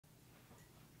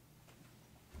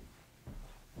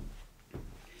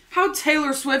How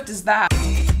Taylor Swift is that?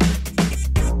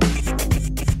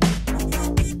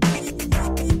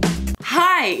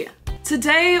 Hi!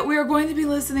 Today we are going to be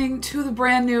listening to the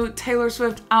brand new Taylor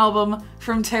Swift album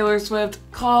from Taylor Swift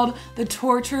called The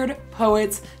Tortured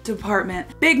Poets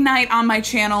Department. Big night on my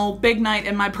channel, big night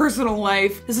in my personal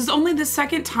life. This is only the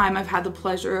second time I've had the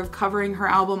pleasure of covering her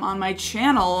album on my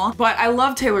channel, but I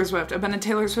love Taylor Swift. I've been a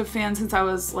Taylor Swift fan since I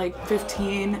was like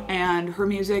 15, and her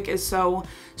music is so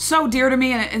dear to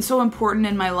me and so important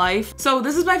in my life. So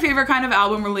this is my favorite kind of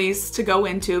album release to go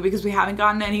into because we haven't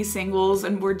gotten any singles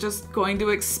and we're just going to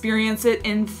experience it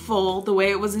in full the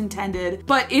way it was intended.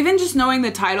 But even just knowing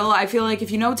the title, I feel like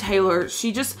if you know Taylor,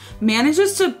 she just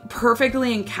manages to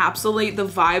perfectly encapsulate the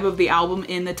vibe of the album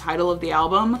in the title of the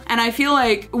album. And I feel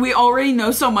like we already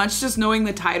know so much just knowing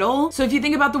the title. So if you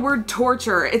think about the word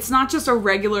torture, it's not just a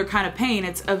regular kind of pain,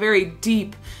 it's a very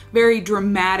deep, very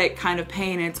dramatic kind of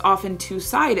pain. It's often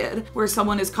two-sided, where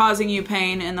someone is causing you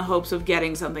pain in the hopes of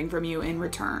getting something from you in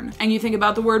return. And you think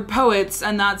about the word poets,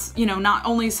 and that's, you know, not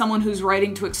only someone who's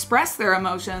writing to express their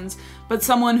emotions, but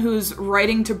someone who's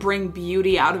writing to bring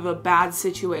beauty out of a bad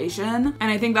situation. And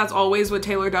I think that's always what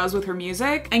Taylor does with her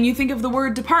music. And you think of the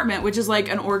word department, which is like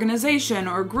an organization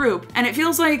or group. And it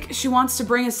feels like she wants to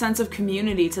bring a sense of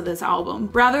community to this album.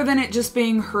 Rather than it just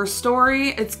being her story,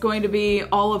 it's going to be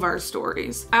all of our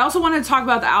stories. I also want to talk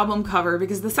about the album cover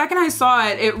because the second I saw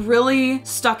it, it really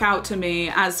stuck out to me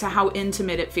as to how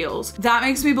intimate it feels. That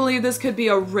makes me believe this could be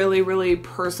a really, really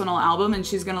personal album, and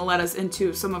she's gonna let us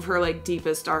into some of her like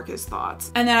deepest, darkest thoughts.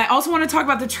 And then I also want to talk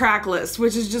about the track list,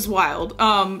 which is just wild.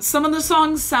 Some of the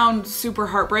songs sound super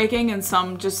heartbreaking and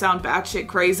some just sound batshit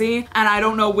crazy, and I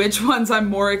don't know which ones I'm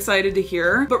more excited to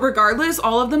hear. But regardless,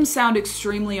 all of them sound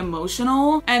extremely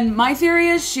emotional. And my theory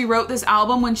is she wrote this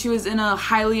album when she was in a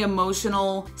highly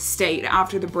emotional state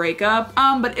after the breakup.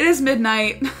 But it is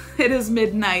midnight. It is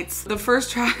midnights. The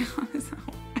first track on this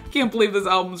album, I can't believe this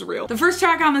album's real. The first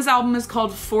track on this album is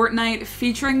called Fortnight,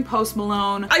 featuring Post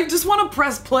Malone. I just want to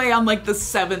press play on like the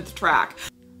 7th track.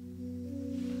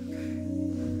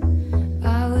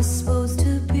 I was supposed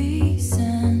to be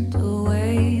sent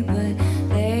away, but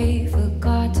they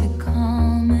forgot to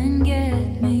come and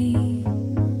get me.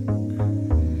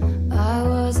 I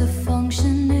was a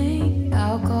functioning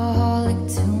alcoholic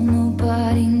till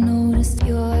nobody noticed.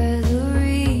 You're the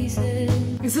reason.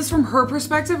 Is this from her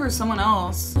perspective or someone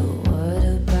else? What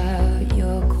about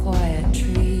your quiet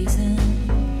treason?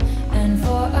 And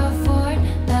for a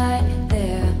fortnight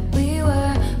there we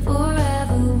were,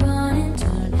 forever running,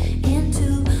 turned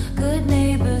into good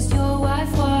neighbors. Your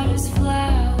wife waters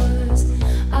flowers.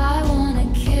 I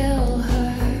wanna kill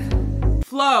her.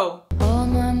 Flow. All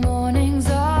my mornings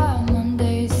are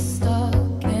Mondays stuck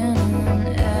in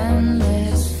an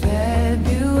endless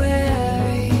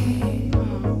February.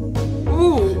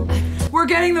 Ooh, we're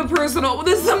getting the personal.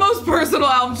 This is the most personal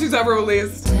album she's ever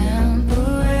released.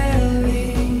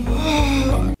 Temporary.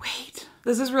 Wait,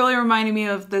 this is really reminding me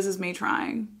of This Is Me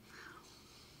Trying.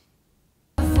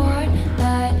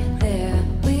 Fortnight there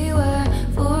we were,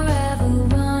 forever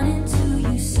running to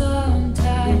you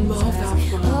sometimes. Love that Ask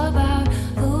flow. about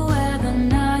the weather,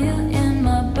 now you're in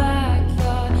my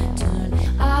backyard. Turn,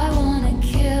 I wanna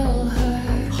kill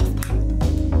her.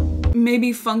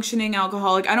 Maybe functioning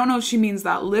alcoholic. I don't know if she means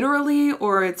that literally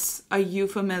or it's a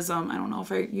euphemism. I don't know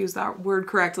if I use that word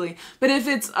correctly, but if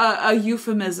it's a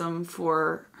euphemism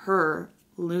for her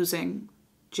losing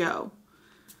Joe.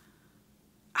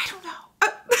 I don't know.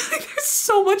 There's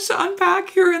so much to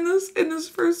unpack here in this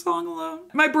first song alone.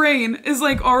 My brain is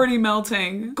like already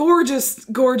melting. Gorgeous,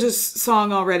 gorgeous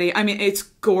song already. I mean, it's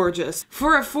gorgeous.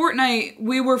 For a fortnight,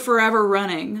 we were forever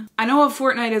running. I know a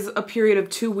fortnight is a period of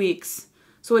 2 weeks,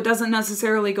 so it doesn't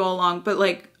necessarily go along, but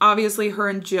like obviously her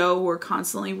and Joe were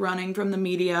constantly running from the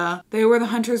media. They were the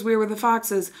hunters, we were the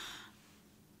foxes.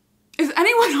 Is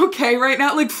anyone okay right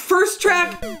now? Like, first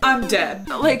track, I'm dead.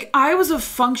 Like, I was a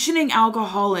functioning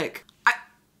alcoholic.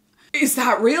 Is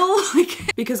that real?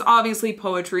 Like, because obviously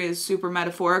poetry is super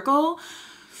metaphorical.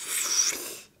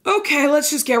 Okay, let's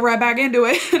just get right back into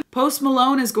it. Post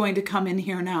Malone is going to come in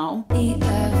here now. The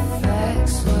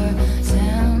effects were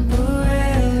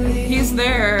temporary. He's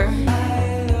there.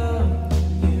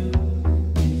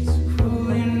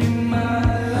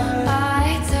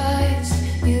 I touched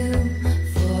you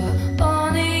for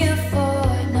only a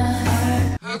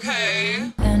fortnight.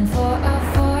 Okay. And for a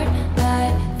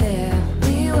fortnight there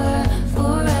we were,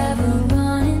 forever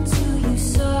running to you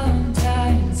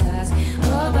sometimes. Ask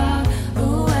about the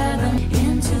weather,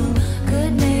 into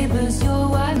good neighbors. Your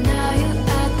wife, now you're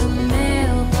at the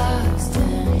mail.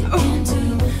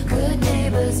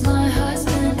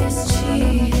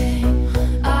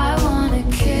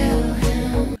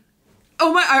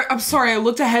 I'm sorry, I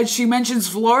looked ahead. She mentions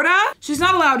Florida. She's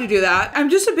not allowed to do that. I'm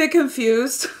just a bit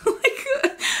confused.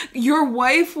 Like, your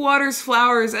wife waters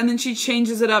flowers and then she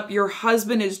changes it up. Your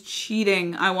husband is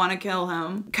cheating. I want to kill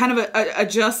him. Kind of a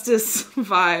justice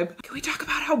vibe. Can we talk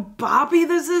about how boppy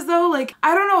this is though? Like,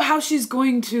 I don't know how she's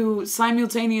going to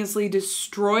simultaneously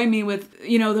destroy me with,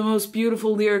 you know, the most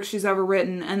beautiful lyrics she's ever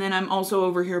written, and then I'm also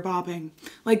over here bopping.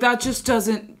 Like, that just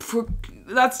doesn't,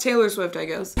 that's Taylor Swift, I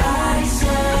guess.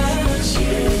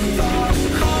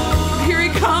 Here he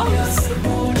comes.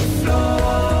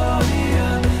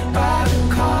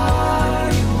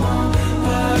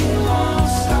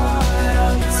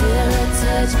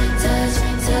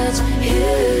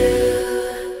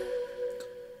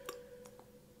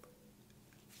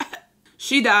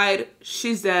 She died.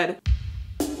 She's dead.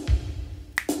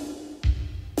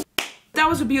 That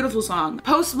was a beautiful song.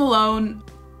 Post Malone,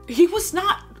 he was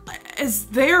not as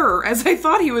there as I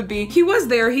thought he would be. He was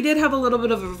there. He did have a little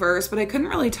bit of a verse, but I couldn't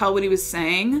really tell what he was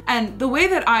saying. And the way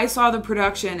that I saw the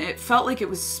production, it felt like it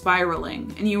was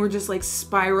spiraling, and you were just like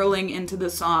spiraling into the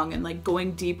song and like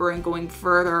going deeper and going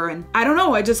further. And I don't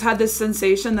know, I just had this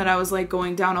sensation that I was like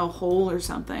going down a hole or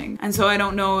something. And so I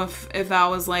don't know if that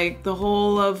was like the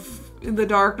whole of the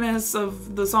darkness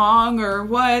of the song or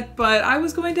what, but I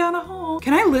was going down a hole.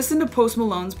 Can I listen to Post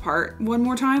Malone's part one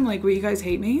more time? Like, will you guys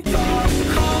hate me?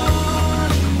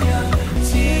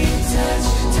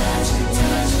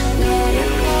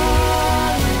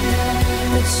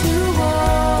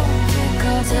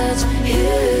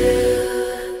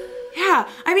 Yeah,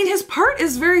 I mean, his part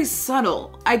is very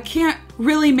subtle. I can't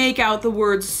really make out the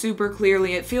words super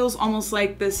clearly. It feels almost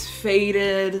like this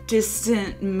faded,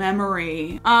 distant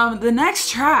memory. The next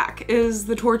track is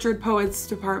the Tortured Poets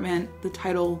Department, the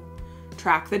title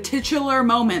track, the titular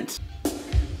moment.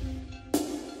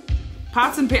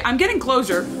 Pots and I'm getting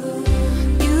closure.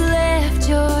 You left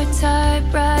your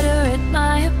typewriter at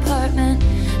my apartment,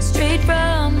 straight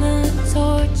from the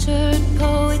Tortured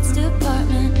Poets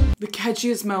Department. The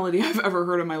catchiest melody I've ever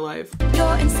heard in my life.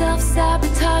 You're in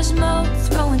self-sabotage mode,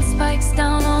 throwing spikes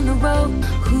down on the road.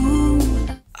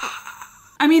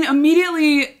 I mean,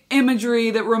 immediately imagery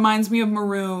that reminds me of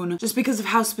Maroon, just because of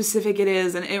how specific it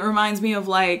is. And it reminds me of,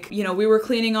 like, you know, we were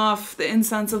cleaning off the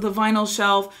incense of the vinyl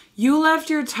shelf. You left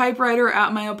your typewriter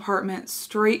at my apartment,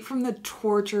 straight from the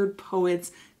Tortured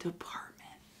Poets Department.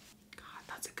 God,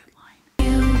 that's a good line.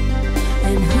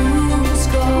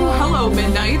 Oh, hello,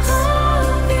 Midnights.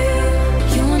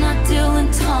 You're not Dylan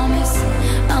Thomas,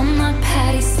 I'm not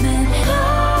Patti Smith.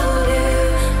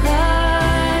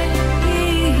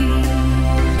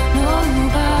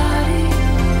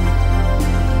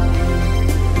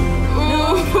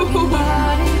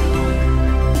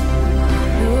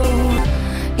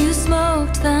 You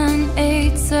smoked then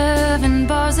 8, 7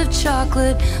 bars of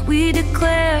chocolate. We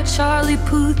declared Charlie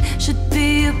Puth should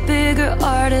be a bigger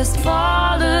artist.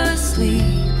 Fall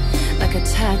asleep like a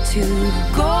tattooed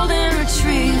golden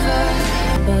retriever.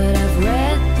 But I've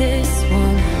read this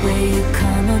one where you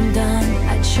come undone.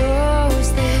 I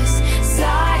chose this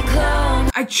cyclone.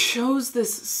 I chose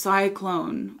this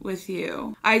cyclone with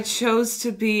you. I chose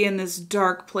to be in this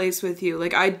dark place with you.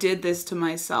 Like, I did this to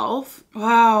myself.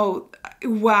 Wow.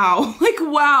 Wow. Like,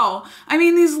 wow. I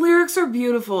mean, these lyrics are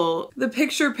beautiful. The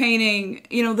picture painting,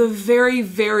 you know, the very,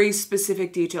 very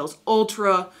specific details,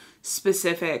 ultra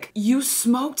specific. You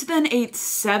smoked then 8,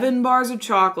 7 bars of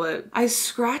chocolate. I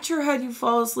scratch your head, you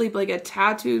fall asleep like a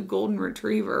tattooed golden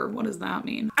retriever. What does that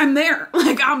mean? I'm there.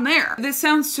 Like, I'm there. This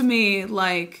sounds to me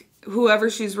like whoever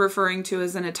she's referring to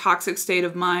is in a toxic state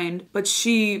of mind, but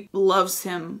she loves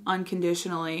him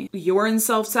unconditionally. You're in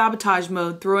self-sabotage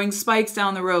mode, throwing spikes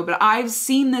down the road, but I've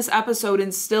seen this episode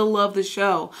and still love the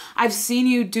show. I've seen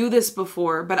you do this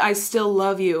before, but I still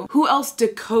love you. Who else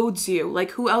decodes you? Like,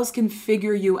 who else can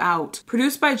figure you out?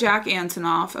 Produced by Jack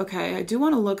Antonoff. Okay, I do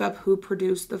want to look up who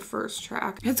produced the first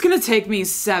track. It's gonna take me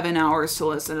 7 hours to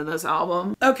listen to this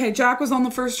album. Okay, Jack was on the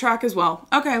first track as well.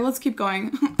 Okay, let's keep going.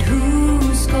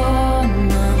 Who's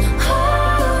gonna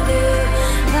hold you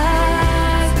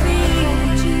like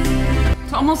me?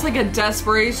 It's almost like a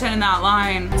desperation in that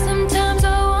line. Sometimes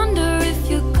I wonder if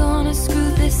you're gonna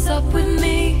screw this up with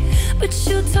me. But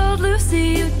you told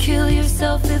Lucy you'd kill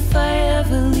yourself if I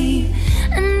ever leave.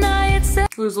 And I had said,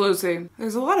 Who's Lucy?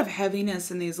 There's a lot of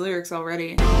heaviness in these lyrics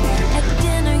already. at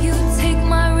dinner you'd take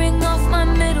my ring off my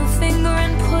middle finger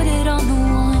and put it on the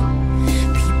one.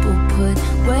 People put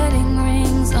wedding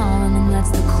rings on, and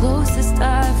that's the closest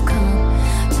I've come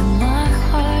to my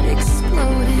heart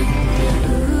exploding.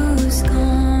 Who's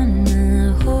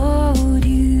gonna hold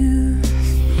you?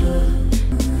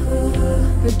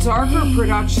 The darker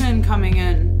production coming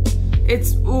in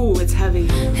It's, ooh, it's heavy.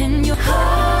 And you're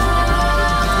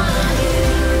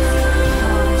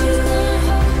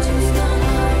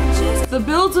The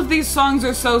builds of these songs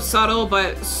are so subtle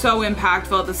but so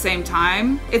impactful at the same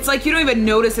time. It's like you don't even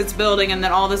notice it's building and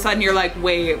then all of a sudden you're like,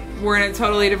 wait, we're in a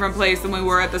totally different place than we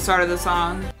were at the start of the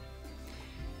song.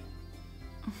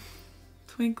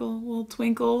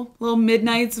 Twinkle, little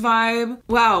Midnight's vibe.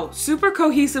 Wow, super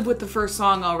cohesive with the first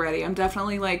song already. I'm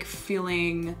definitely like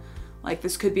feeling like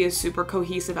this could be a super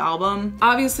cohesive album.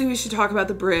 Obviously, we should talk about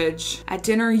the bridge. At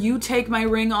dinner, you take my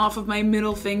ring off of my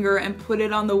middle finger and put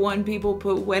it on the one people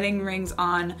put wedding rings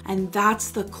on. And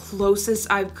that's the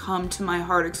closest I've come to my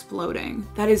heart exploding.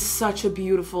 That is such a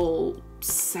beautiful,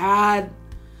 sad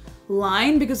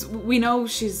line because we know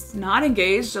she's not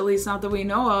engaged, at least not that we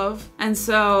know of. And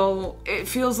so it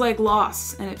feels like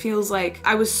loss, and it feels like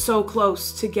I was so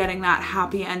close to getting that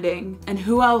happy ending. And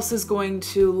who else is going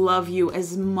to love you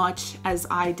as much as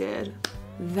I did?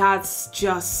 That's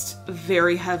just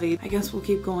very heavy. I guess we'll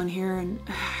keep going here and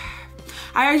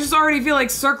I just already feel like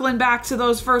circling back to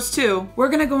those first two. We're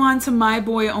gonna go on to My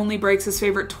Boy Only Breaks His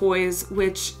Favorite Toys,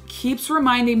 which keeps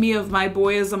reminding me of My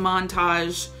Boy as a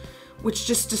Montage, which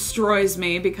just destroys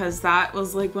me because that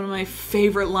was like one of my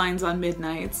favorite lines on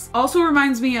Midnights. Also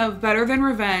reminds me of Better Than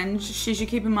Revenge. She should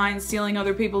keep in mind stealing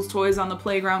other people's toys on the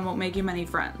playground won't make you many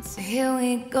friends. Here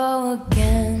we go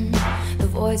again. The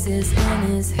voices in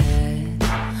his head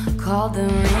called the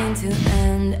rain to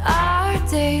end our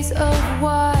days of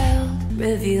wild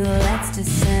review. Let's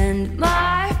descend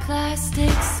my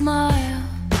plastic smile.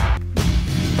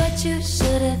 But you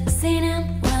should have seen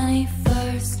him when he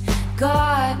first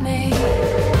got me.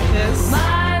 Yes.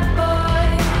 My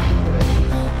boy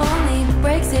only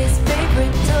breaks his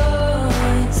favorite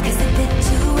toys 'cause they fit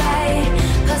too right.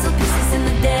 Puzzle pieces in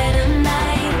the dead of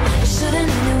night. I should've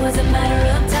known it was a matter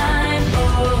of time.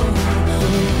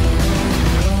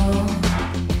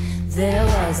 There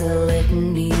was a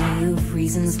litany of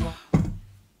reasons why.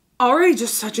 Already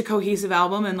just such a cohesive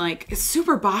album, and like it's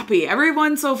super boppy.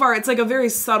 Everyone so far, it's like a very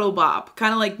subtle bop,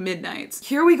 kind of like Midnights.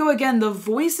 Here we go again. The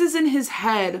voices in his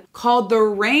head called the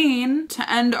rain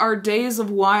to end our days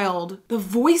of wild. The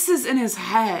voices in his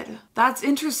head. That's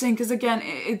interesting because again,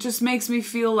 it just makes me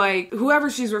feel like whoever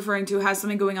she's referring to has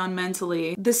something going on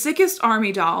mentally. The sickest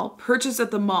army doll purchased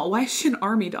at the mall. Why is she an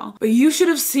army doll? But you should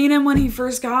have seen him when he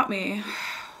first got me.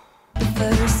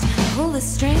 First, pull the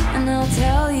string and I'll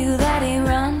tell you that he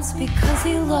runs because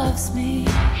he loves me.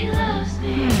 He loves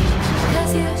me.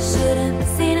 Because you shouldn't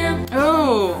have seen him.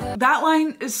 Oh, that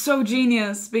line is so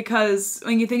genius because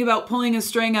when you think about pulling a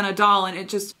string on a doll and it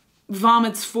just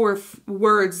vomits forth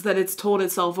words that it's told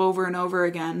itself over and over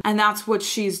again. And that's what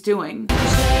she's doing.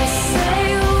 Just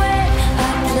say when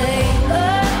I play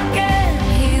again,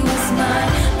 he was my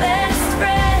best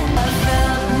friend. I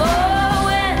felt more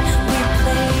when we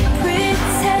played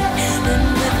pretend than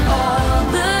with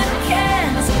all the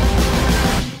cans.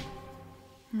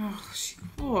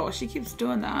 Oh, she keeps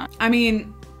doing that. I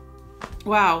mean,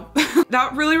 wow.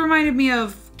 That really reminded me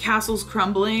of Castles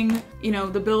Crumbling, you know,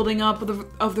 the building up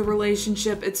of the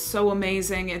relationship. It's so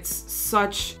amazing. It's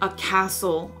such a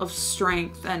castle of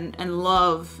strength and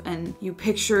love, and you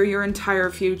picture your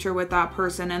entire future with that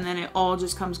person and then it all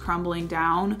just comes crumbling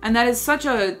down. And that is such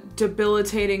a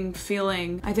debilitating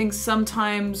feeling. I think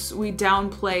sometimes we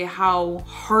downplay how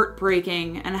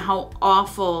heartbreaking and how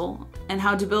awful and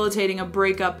how debilitating a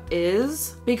breakup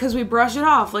is because we brush it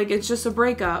off like it's just a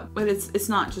breakup, but it's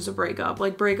not just a breakup.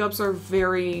 Like breakups are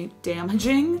very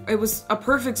damaging. It was a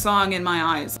perfect song in my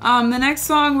eyes. The next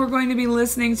song we're going to be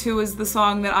listening to is the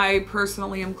song that I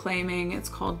personally am claiming. It's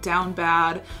called Down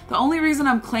Bad. The only reason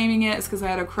I'm claiming it is because I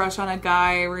had a crush on a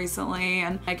guy recently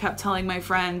and I kept telling my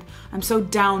friend, I'm so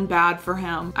down bad for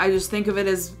him. I just think of it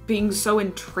as being so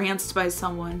entranced by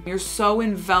someone. You're so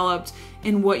enveloped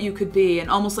in what you could be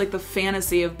and almost like the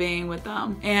fantasy of being with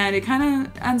them. And it kind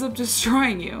of ends up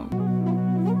destroying you.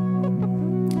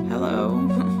 Hello.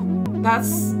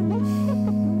 That's...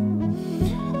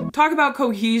 Talk about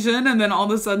cohesion and then all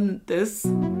of a sudden this.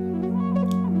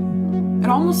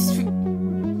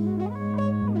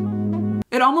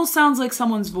 It almost sounds like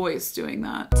someone's voice doing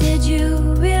that. Did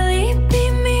you really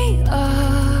beat me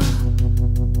up?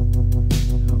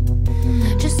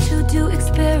 Just to do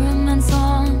experiments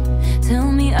on. Tell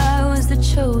me I was the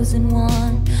chosen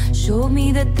one. Showed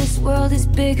me that this world is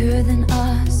bigger than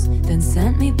us. Then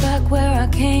sent me back where I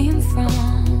came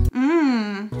from.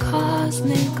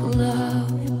 Cosmic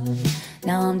love.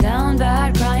 Now I'm down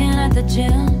bad, crying at the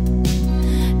gym.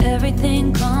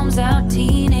 Everything comes out,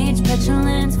 teenage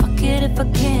petulance. Fuck it if I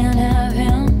can't have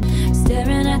him.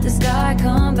 Staring at the sky,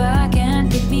 come back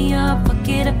and pick me up. Fuck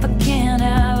it if I can't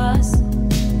have us.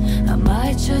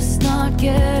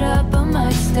 get up, I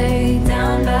might stay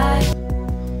down bad.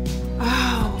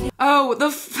 Oh,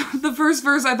 the first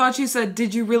verse, I thought she said,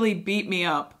 "Did you really beat me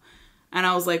up?" And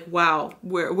I was like, wow,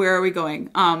 where are we going?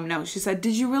 No, she said,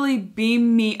 "Did you really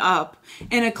beam me up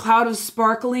in a cloud of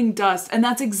sparkling dust?" And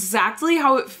that's exactly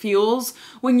how it feels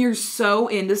when you're so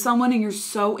into someone and you're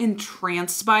so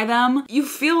entranced by them. You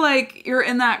feel like you're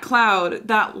in that cloud,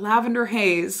 that lavender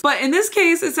haze. But in this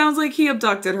case, it sounds like he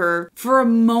abducted her. For a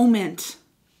moment,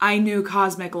 I knew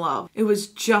cosmic love. It was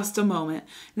just a moment.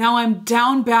 Now I'm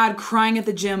down bad crying at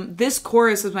the gym. This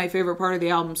chorus is my favorite part of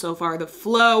the album so far. The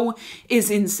flow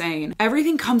is insane.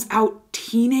 Everything comes out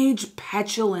teenage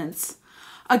petulance.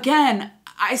 Again,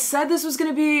 I said this was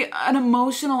gonna be an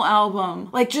emotional album.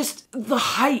 Like just the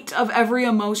height of every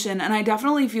emotion. And I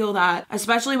definitely feel that,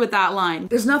 especially with that line.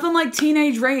 There's nothing like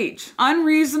teenage rage.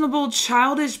 Unreasonable,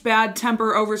 childish, bad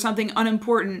temper over something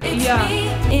unimportant. It's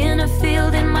me in a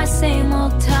field in my same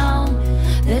old town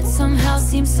that somehow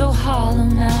seems so hollow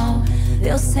now.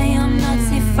 They'll say I'm nuts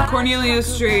if I Cornelia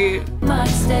Street. might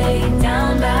stay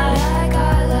down bad. Like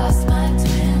I lost my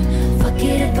twin. Fuck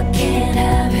it if I can't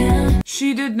have him.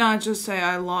 She did not just say,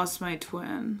 "I lost my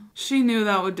twin." She knew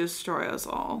that would destroy us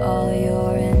all. All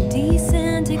your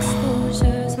indecent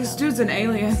exposures. This dude's an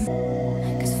alien.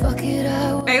 Cause fuck it,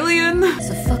 Alien?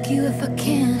 So fuck you if I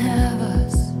can't have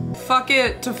us. Fuck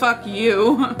it to fuck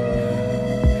you. Fuck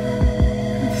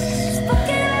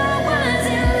it, I was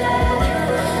in love.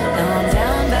 Now I'm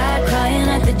down bad crying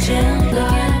at the gym.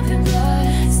 Looking at blood,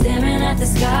 staring at the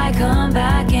sky. Come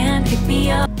back and pick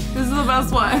me up. This is the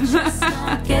best one.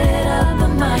 Get up, I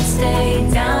might stay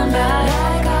down bad.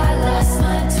 Like I lost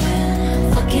my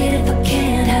twin. Fuck it if I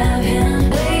can't have him.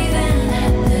 Waving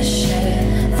at the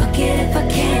shed. Fuck it if I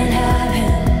can't have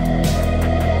him.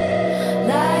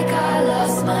 Like I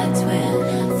lost my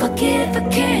twin. Fuck it if I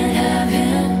can't have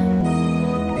him.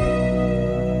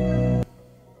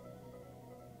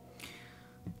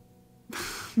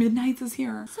 Midnight's is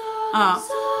here.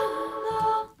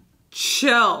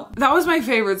 Chill. That was my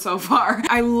favorite so far.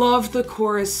 I loved the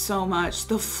chorus so much.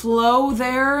 The flow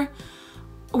there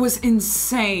was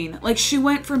insane. Like she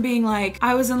went from being like,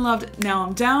 "I was in love," now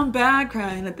I'm down bad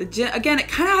crying at the gym. Again, it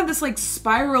kind of had this like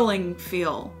spiraling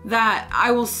feel that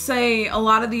I will say a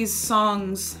lot of these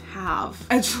songs have.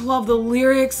 I just love the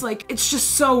lyrics. Like it's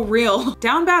just so real.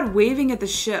 Down bad waving at the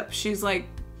ship. She's like,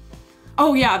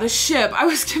 oh yeah, the ship. I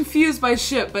was confused by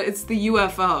ship, but it's the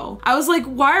UFO. I was like,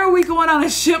 why are we going on a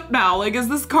ship now? Like, is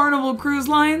this Carnival Cruise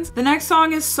Lines? The next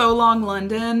song is So Long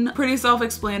London. Pretty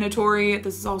self-explanatory.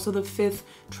 This is also the 5th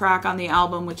track on the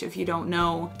album, which if you don't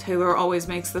know, Taylor always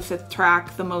makes the 5th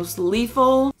track the most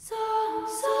lethal.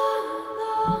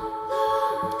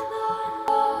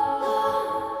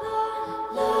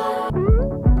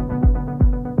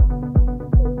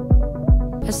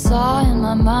 I saw in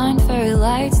my mind fairy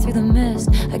lights through the mist.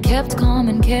 I kept calm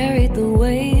and carried the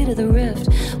weight of the rift.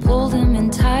 Pulled him in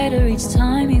tighter each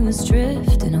time he was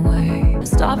drifting away. I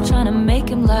stopped trying to make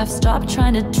him laugh, stopped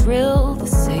trying to drill the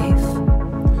safe.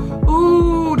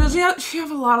 Ooh, does she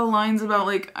have a lot of lines about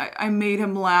like, I made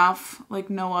him laugh like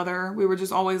no other. We were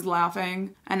just always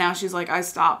laughing. And now she's like, I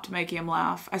stopped making him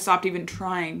laugh. I stopped even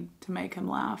trying to make him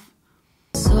laugh.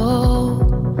 So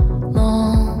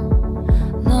long,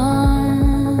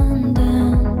 London,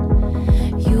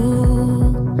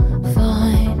 you'll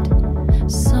find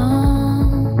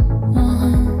someone.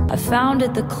 I found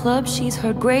at the club she's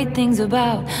heard great things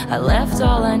about. I left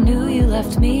all I knew, you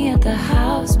left me at the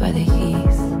house by the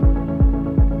heath.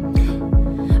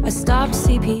 I stopped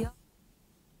CPR.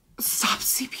 Stop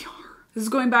CPR. This is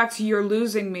going back to You're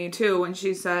Losing Me too, when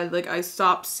she said, like, I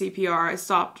stopped CPR, I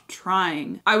stopped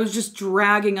trying. I was just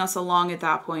dragging us along at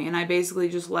that point, and I basically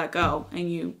just let go, and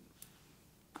you...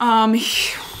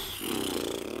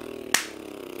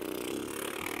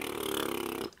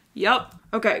 Yep.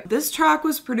 Okay, this track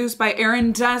was produced by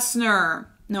Aaron Dessner.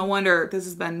 No wonder this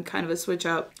has been kind of a switch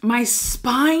up. My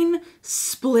spine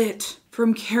split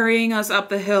from carrying us up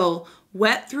the hill.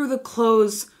 Wet through the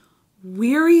clothes,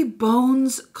 weary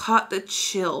bones caught the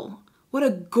chill. What a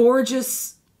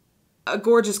gorgeous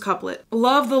couplet.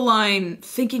 Love the line,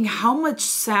 thinking how much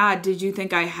sad did you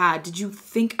think I had? Did you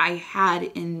think I had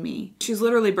in me? She's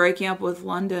literally breaking up with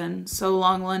London. So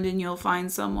long, London, you'll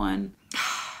find someone.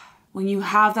 When you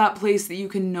have that place that you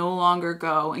can no longer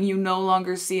go and you no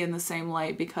longer see in the same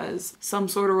light because some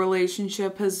sort of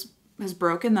relationship has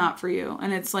broken that for you.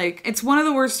 And it's like, it's one of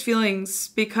the worst feelings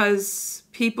because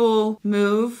people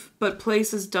move, but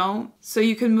places don't. So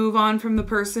you can move on from the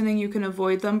person and you can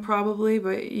avoid them probably,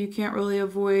 but you can't really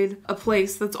avoid a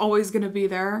place that's always gonna be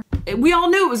there. We all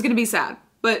knew it was gonna be sad.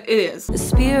 but it is. The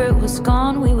spirit was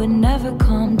gone, we would never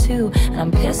come to. And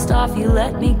I'm pissed off you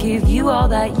let me give you all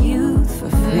that youth for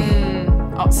free.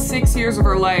 6 years of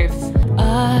her life.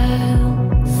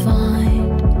 I'll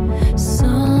find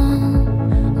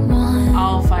someone.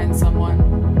 I'll find someone.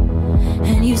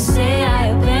 And you say I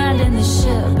abandoned the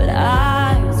ship, but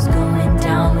I was going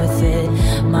down with it.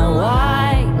 My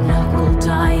white knuckle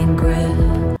dying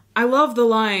grip. I love the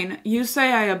line, you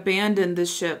say I abandoned the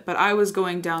ship, but I was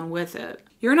going down with it.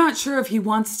 You're not sure if he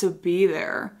wants to be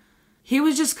there. He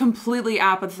was just completely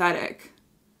apathetic.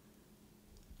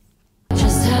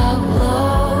 Just how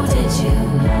low did you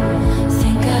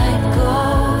think I'd go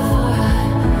for?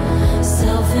 I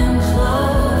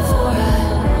self-implode for I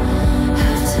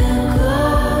have to go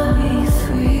be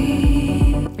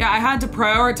free. Yeah, I had to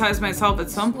prioritize myself at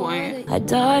some point. I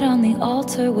died on the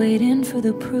altar waiting for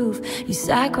the proof. You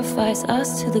sacrifice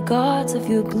us to the gods of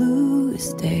your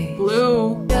bluest days.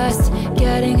 Blue. Just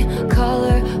getting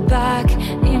color back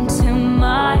into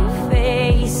my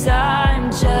face. I'm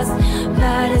just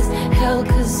mad as hell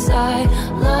 'cause I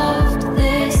loved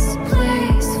this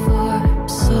place for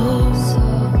so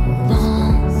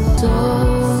long, so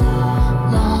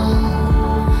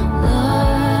long.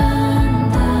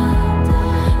 London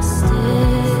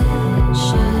stitches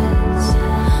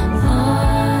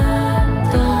undone.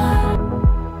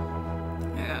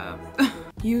 Yeah.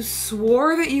 You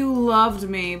swore that you loved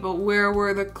me, but where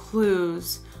were the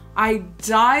clues? I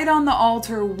died on the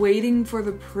altar waiting for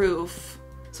the proof.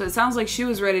 So it sounds like she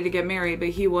was ready to get married, but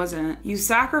he wasn't. You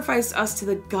sacrificed us to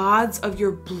the gods of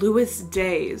your bluest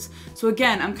days. So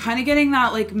again, I'm kind of getting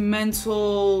that like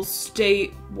mental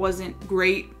state wasn't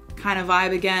great kind of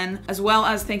vibe again, as well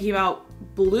as thinking about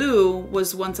blue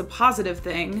was once a positive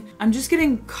thing. I'm just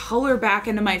getting color back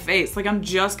into my face. Like I'm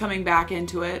just coming back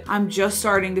into it. I'm just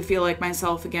starting to feel like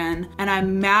myself again. And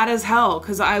I'm mad as hell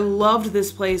because I loved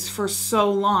this place for so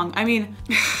long. I mean,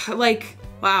 like,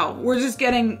 wow, we're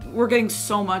getting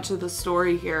so much of the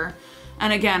story here.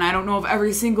 And again, I don't know if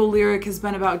every single lyric has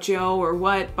been about Joe or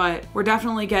what, but we're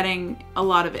definitely getting a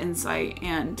lot of insight,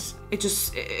 and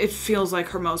it feels like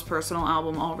her most personal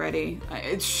album already.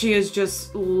 She is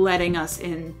just letting us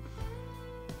in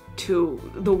to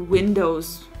the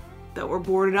windows that were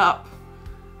boarded up.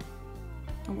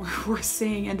 And we're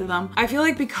seeing into them. I feel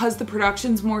like because the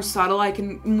production's more subtle, I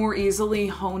can more easily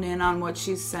hone in on what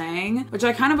she's saying, which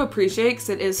I kind of appreciate because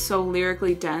it is so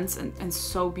lyrically dense and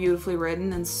so beautifully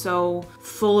written and so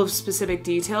full of specific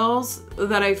details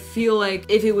that I feel like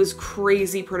if it was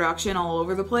crazy production all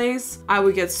over the place, I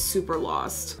would get super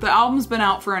lost. The album's been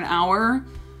out for an hour.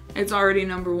 It's already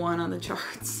 #1 on the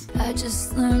charts. I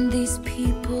just learned these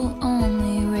people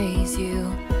only raise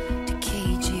you to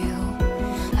cage you.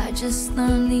 I just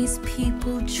learned these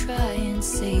people try and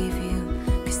save you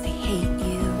cause they hate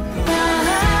you.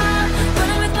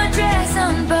 Running with my dress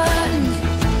unbuttoned,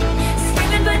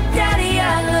 screaming but daddy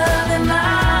I love him.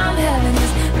 I'm having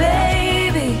this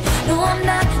baby. No I'm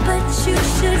not, but you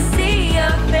should see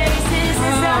your faces.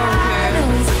 I know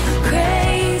he's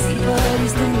crazy, but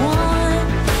he's the one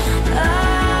I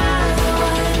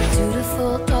want.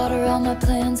 Dutiful daughter, all my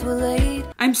plans were laid.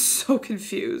 I'm so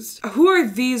confused. Who are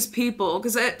these people?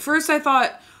 Because at first I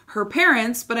thought her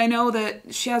parents, but I know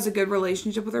that she has a good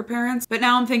relationship with her parents. But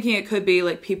now I'm thinking it could be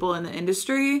like people in the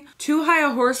industry. Too high a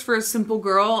horse for a simple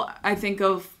girl. I think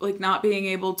of like not being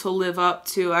able to live up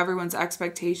to everyone's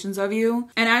expectations of you.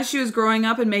 And as she was growing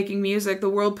up and making music, the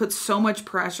world put so much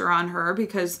pressure on her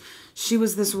because she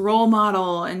was this role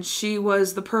model and she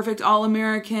was the perfect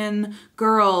all-American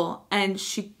girl, and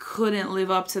she couldn't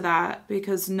live up to that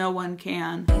because no one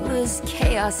can. He was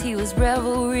chaos, he was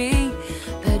revelry,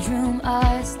 bedroom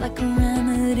eyes like a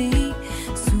remedy.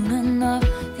 Soon enough,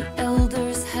 the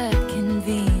elders had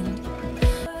convened.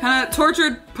 Kind of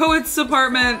tortured poet's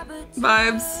apartment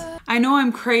vibes. I know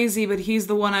I'm crazy, but he's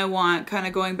the one I want, kind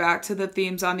of going back to the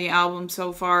themes on the album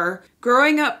so far.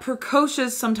 Growing up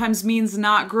precocious sometimes means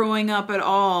not growing up at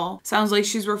all. Sounds like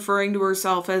she's referring to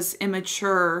herself as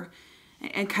immature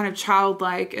and kind of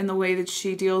childlike in the way that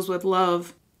she deals with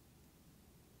love.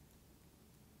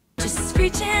 Just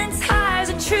reaching as high as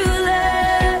a true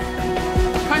love.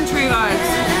 Country vibes.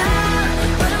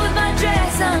 Running with my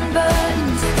dress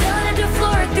unbuttoned, telling him to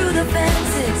floor it through the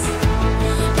fences.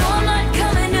 No, I'm not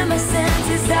coming to my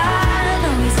senses. I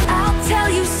know he's, I'll tell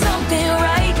you something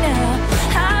right now.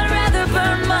 I'd rather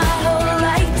burn my whole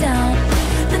life down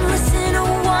than listen to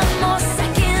one more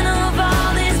second of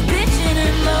all this bitching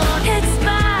and moan. It's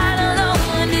mine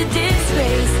alone to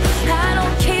disgrace. I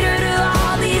don't cater to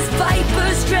all these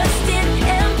vipers dressed in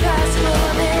empire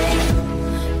clothing.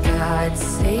 God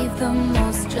save the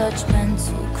most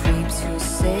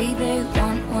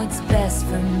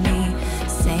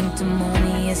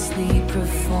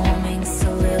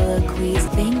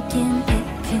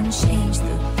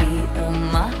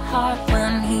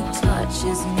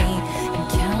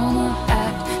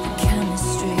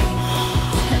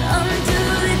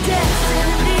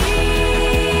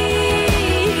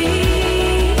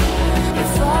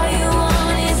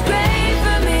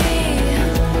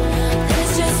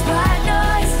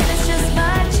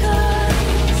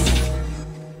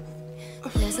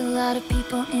of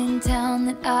people in town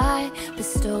that I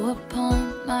bestow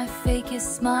upon my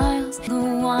fakest smiles. The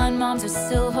wine moms are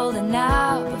still holding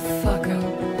out, but fuck 'em.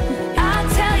 I'll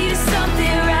tell you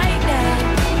something right now.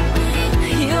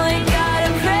 You ain't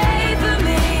gotta pray for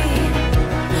me.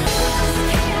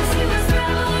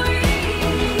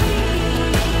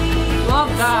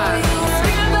 Love that.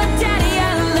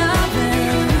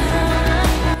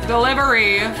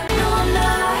 Delivery.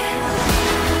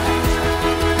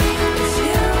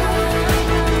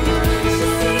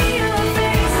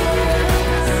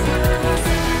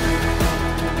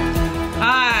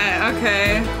 Hi,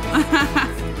 okay.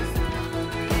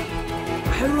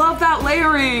 I love that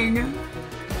layering.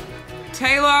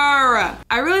 Taylor.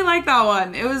 I really like that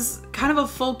one. It was kind of a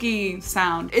folky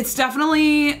sound. It's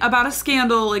definitely about a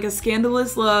scandal, like a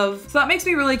scandalous love. So that makes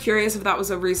me really curious if that was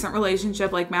a recent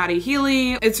relationship like Maddie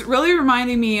Healy. It's really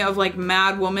reminding me of like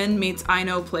Mad Woman meets I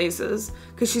Know Places,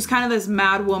 because she's kind of this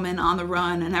mad woman on the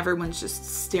run and everyone's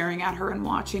just staring at her and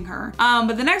watching her.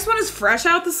 But the next one is Fresh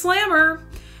Out the Slammer.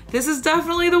 This is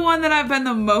definitely the one that I've been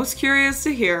the most curious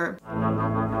to hear.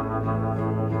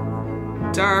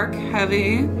 Dark,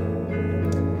 heavy,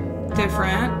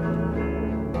 different.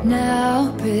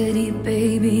 Now, pretty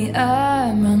baby,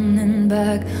 I'm running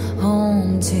back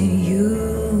home to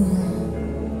you.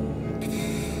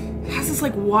 It has this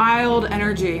like wild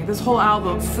energy, this whole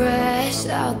album. Fresh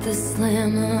out the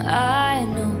slammer, I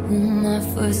know who my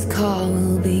first call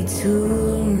will be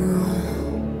to.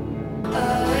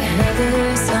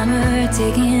 Another summer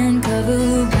taking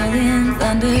cover, burning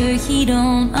thunder, he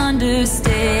don't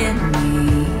understand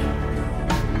me.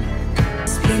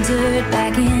 Splintered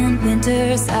back in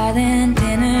winter, silent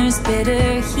dinners,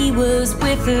 bitter, he was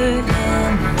with her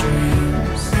in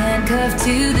dreams. Handcuffed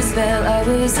to the spell I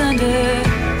was under,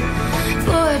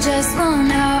 for just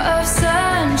 1 hour of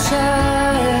sunshine.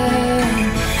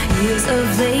 Years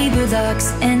of labor,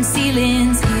 locks and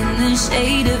ceilings, in the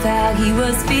shade of how he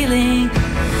was feeling.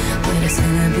 But it's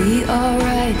gonna be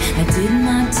alright, I did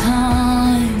my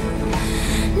time.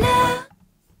 Now.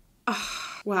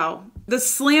 Wow. The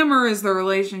slammer is the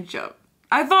relationship.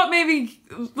 I thought maybe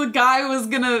the guy was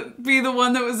gonna be the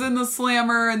one that was in the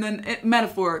slammer, and then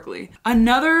metaphorically.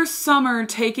 Another summer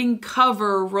taking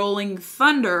cover, rolling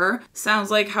thunder. Sounds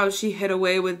like how she hid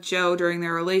away with Joe during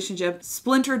their relationship.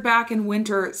 Splintered back in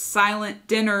winter, silent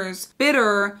dinners.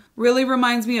 Bitter really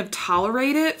reminds me of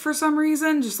Tolerate It for some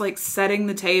reason, just like setting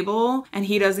the table, and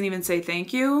he doesn't even say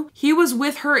thank you. He was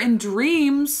with her in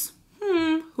dreams.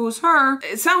 Who's her?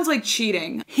 It sounds like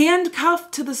cheating.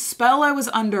 Handcuffed to the spell I was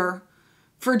under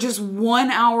for just 1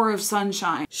 hour of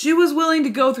sunshine. She was willing to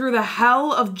go through the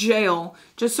hell of jail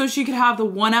just so she could have the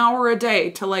 1 hour a day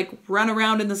to like run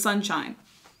around in the sunshine.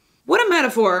 What a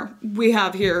metaphor we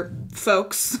have here,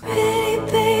 folks. Pretty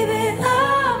baby,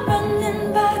 I'm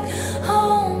running back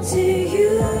home to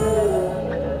you.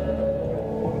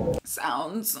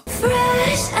 Sounds.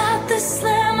 Fresh out the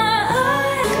slammer,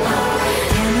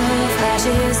 camera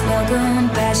flashes, welcome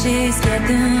bashes, get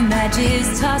the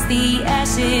matches, toss the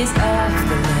ashes off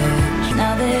the ledge.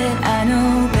 Now that I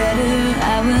know better,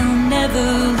 I will never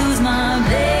lose my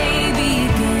baby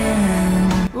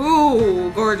again.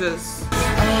 Ooh, gorgeous.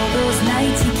 All those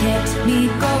nights he kept me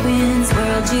going,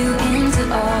 swirled you into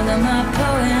all of my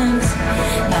poems.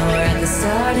 Now we're at the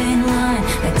starting line,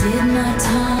 I did my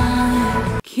time.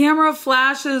 Camera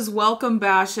flashes, welcome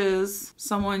bashes.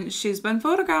 Someone she's been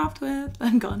photographed with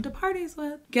and gone to parties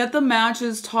with. Get the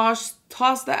matches, toss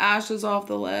the ashes off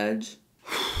the ledge.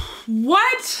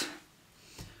 What?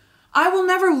 I will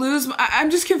never lose. I'm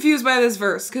just confused by this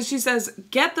verse because she says,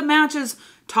 get the matches,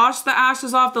 toss the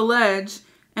ashes off the ledge,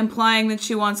 implying that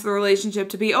she wants the relationship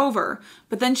to be over.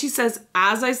 But then she says,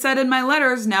 as I said in my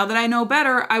letters, now that I know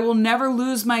better, I will never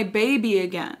lose my baby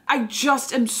again. I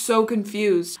just am so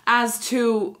confused as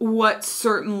to what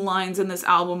certain lines in this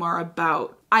album are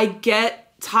about. I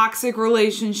get toxic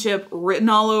relationship written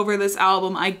all over this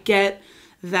album. I get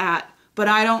that. But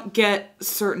I don't get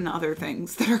certain other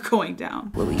things that are going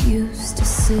down. Well, we used to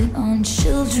sit on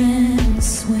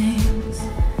children's swings,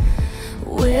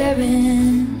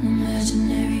 wearing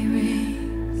imaginary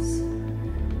rings.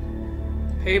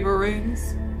 Paper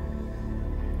rings.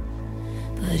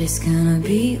 But it's gonna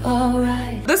be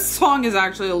alright. This song is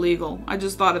actually illegal. I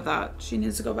just thought of that. She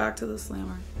needs to go back to the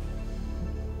slammer.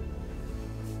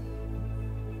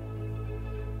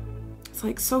 It's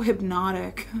like so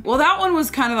hypnotic. Well, that one was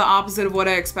kind of the opposite of what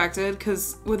I expected,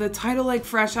 because with a title like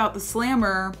Fresh Out the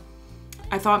Slammer,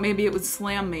 I thought maybe it would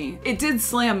slam me. It did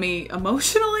slam me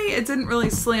emotionally. It didn't really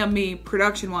slam me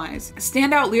production-wise. A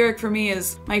standout lyric for me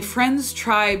is, my friends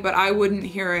tried, but I wouldn't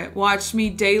hear it. Watched me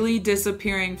daily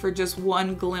disappearing for just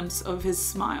one glimpse of his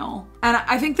smile. And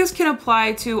I think this can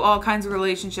apply to all kinds of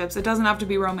relationships. It doesn't have to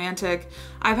be romantic.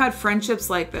 I've had friendships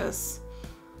like this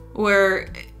where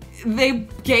they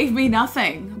gave me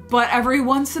nothing, but every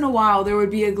once in a while there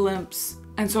would be a glimpse.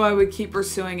 And so I would keep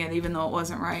pursuing it even though it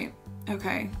wasn't right.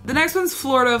 Okay. The next one's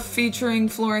Florida featuring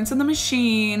Florence and the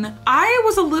Machine. I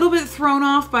was a little bit thrown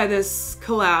off by this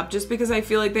collab just because I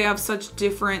feel like they have such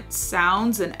different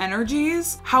sounds and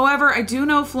energies. However, I do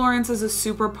know Florence is a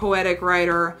super poetic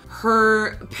writer.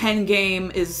 Her pen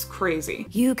game is crazy.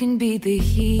 You can beat the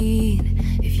heat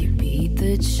if you beat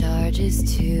the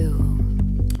charges too.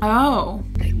 Oh.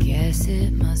 I guess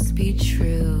it must be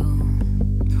true.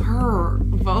 Her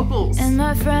vocals. And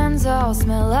my friends all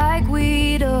smell like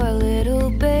weed or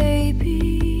little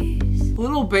babies.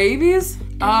 Little babies?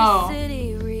 Oh. The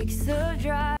city reeks of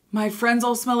dry. My friends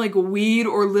all smell like weed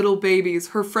or little babies.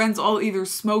 Her friends all either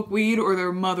smoke weed or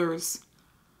their mothers.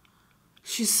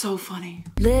 She's so funny.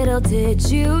 Little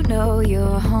did you know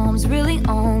your home's really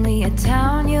only a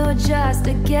town you're just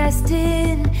a guest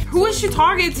in. Who is she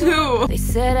talking to? They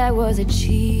said I was a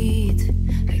cheat.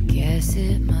 I guess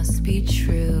it must be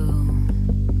true.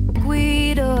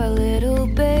 Weed or little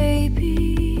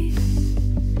baby.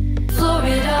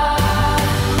 Florida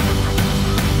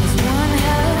is one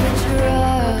hell of a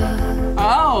drug.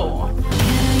 Oh.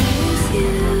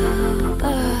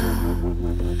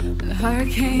 A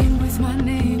hurricane with my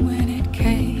name when it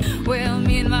came. Well,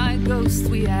 me and my ghost,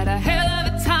 we had a hell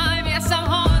of a time. Yes, I'm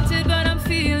haunted, but I'm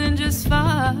feeling just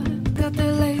fine. Got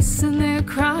their lace and their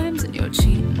crimes, and your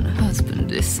cheating husband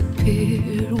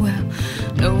disappeared. Well,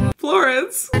 no one.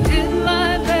 Florence. I did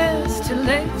my best to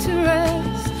lay to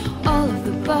rest all of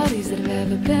the bodies that have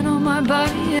ever been on my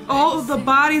body. All of the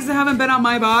bodies that haven't been on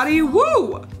my body.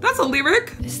 Woo! That's a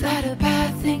lyric. Is that a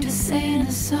bad thing to say in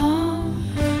a song?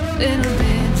 Little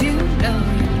did you know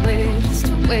you wait just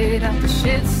to wait out the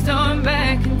shitstorm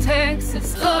back in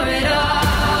Texas. Florida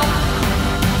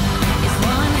is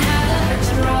one hell of a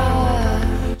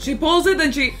drug. She pulls it,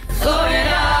 then she.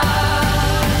 Florida.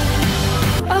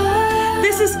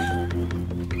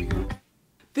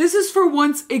 This is for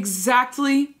once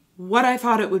exactly what I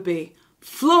thought it would be.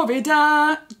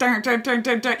 Florida. Dun, dun, dun,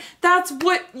 dun, dun. That's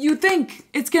what you think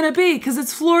it's gonna be, because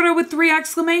it's Florida with 3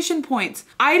 exclamation points.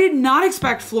 I did not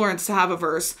expect Florence to have a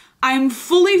verse. I'm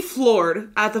fully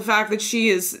floored at the fact that she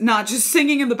is not just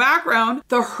singing in the background.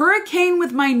 The hurricane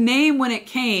with my name when it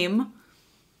came.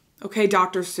 Okay,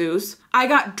 Dr. Seuss. I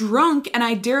got drunk and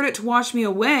I dared it to wash me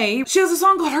away. She has a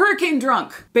song called Hurricane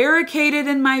Drunk. Barricaded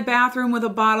in my bathroom with a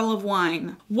bottle of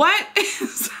wine. What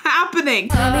is happening?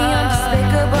 Tell me I'm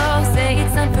despicable, say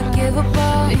it's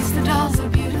unforgivable. These the dolls are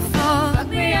beautiful. Fuck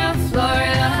me up,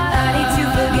 Florida. I need to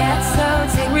forget, so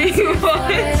take me to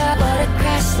Florida. What a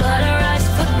crash, what a rush.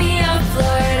 Fuck me up,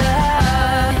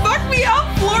 Florida. Fuck me up,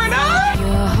 Florida!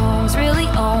 Your home's really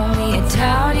only a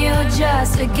town you're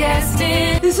just a guest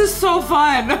in. This is so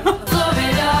fun.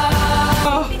 Florida.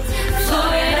 Oh.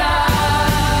 Florida.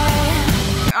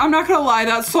 I'm not gonna lie,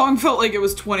 that song felt like it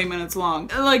was 20 minutes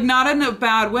long. Like, not in a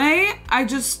bad way.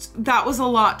 That was a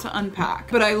lot to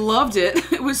unpack. But I loved it.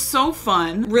 It was so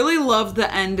fun. Really loved the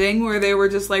ending where they were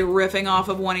just like riffing off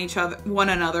of one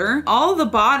another. All the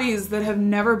bodies that have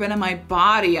never been in my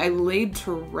body, I laid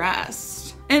to rest.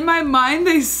 In my mind,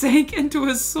 they sank into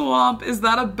a swamp. Is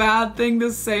that a bad thing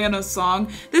to say in a song?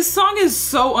 This song is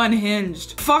so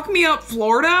unhinged. Fuck me up,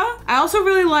 Florida. I also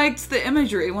really liked the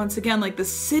imagery. Once again, like the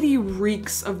city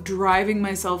reeks of driving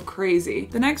myself crazy.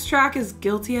 The next track is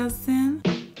Guilty as Sin.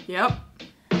 Yep.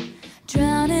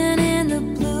 Drowning in the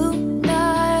blue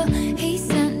Nile, he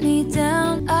sent me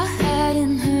down. I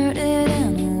hadn't heard it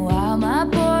in a while. My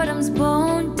boredom's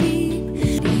bone deep.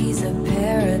 He's a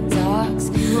paradox.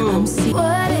 I'm seeing.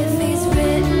 What if he's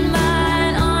written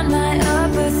mine on my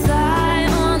upper thigh,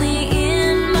 only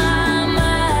in my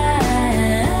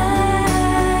mind?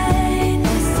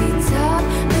 I see top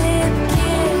lip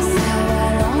kiss, how I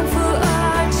long for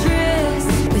our tryst,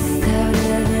 without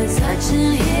ever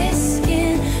touching his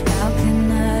skin. How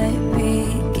can I be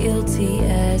guilty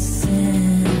as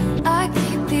sin? I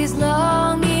keep these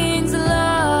longings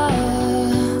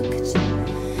locked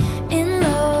in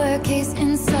lowercase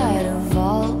inside a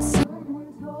vault.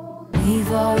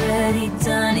 We've already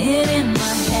done it in my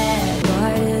head.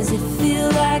 Why does it feel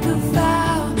like a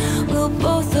vow we'll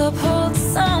both uphold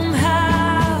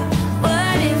somehow?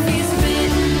 What if he's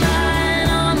written mine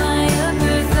on my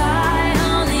upper thigh,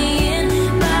 only in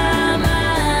my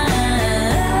mind?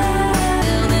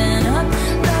 Building up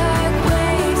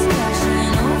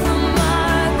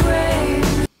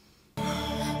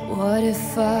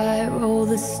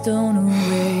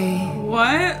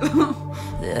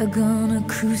gonna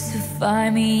crucify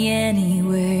me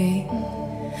anyway.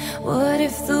 What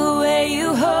if the way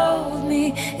you hold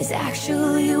me is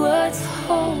actually what's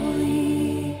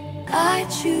holy? I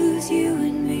choose you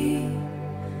and me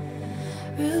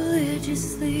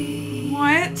religiously.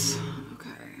 What? Okay.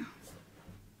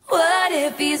 What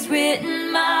if he's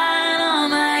written mine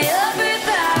on my upper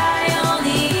thigh,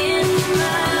 only in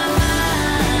my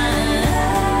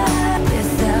mind,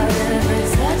 without ever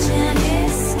touching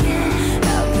his skin?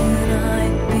 How can I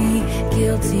be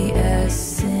guilty as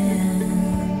sin?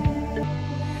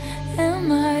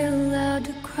 Am I allowed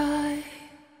to cry?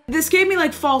 This gave me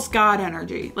like false god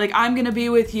energy. Like, I'm gonna be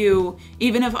with you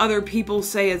even if other people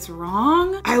say it's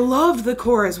wrong. I loved the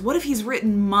chorus. What if he's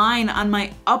written mine on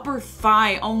my upper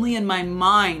thigh, only in my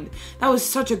mind? That was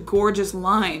such a gorgeous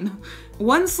line.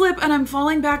 One slip and I'm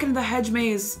falling back into the hedge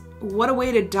maze. What a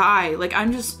way to die. Like,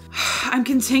 I'm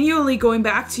continually going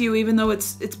back to you even though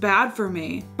it's bad for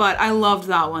me. But I loved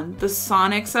that one. The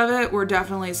sonics of it were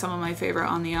definitely some of my favorite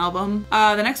on the album.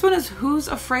 The next one is Who's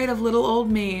Afraid of Little Old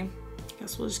Me?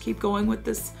 Guess we'll just keep going with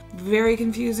this very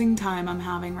confusing time I'm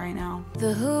having right now.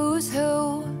 The who's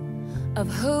who of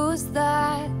who's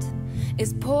that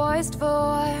is poised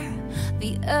for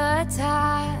the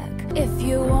attack. If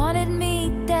you wanted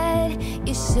me dead,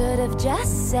 you should have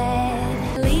just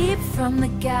said, leap from the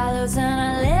gallows and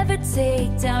I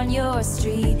levitate down your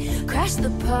street. Crash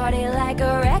the party like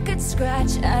a record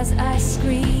scratch as I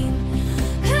scream.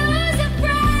 Who's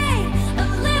afraid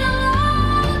of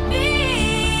little old me?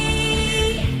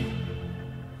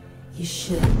 You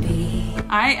should be.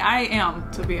 I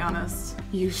am, to be honest.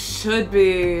 You should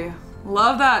be.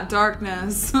 Love that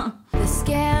darkness. The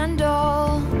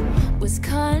scandal was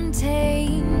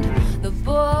contained. The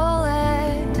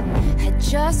bullet had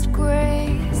just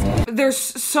grazed. There's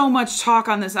so much talk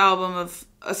on this album of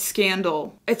a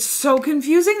scandal. It's so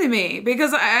confusing to me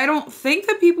because I don't think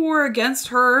that people were against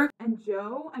her and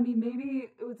Joe. I mean, maybe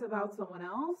it was about someone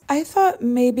else. I thought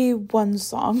maybe one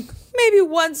song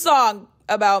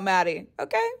about Maddie,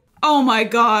 okay? Oh my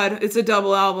god, it's a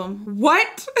double album.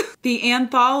 What? The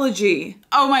anthology.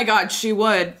 Oh my god, she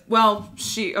would. Well,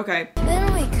 okay.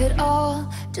 Then we could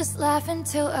all just laugh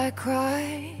until I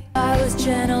cry. I was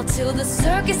gentle till the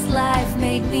circus life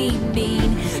made me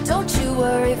mean. Don't you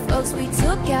worry, folks, we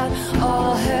took out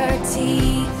all her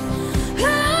teeth.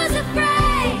 Who's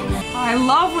afraid? I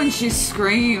love when she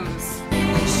screams.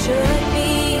 Should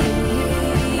be.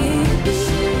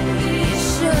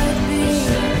 Should be.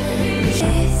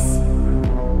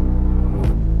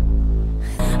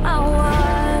 I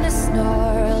wanna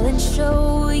snarl and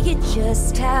show you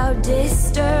just how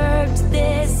disturbed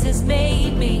this has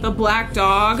made me. The black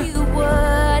dog. You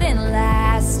wouldn't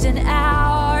last an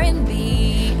hour in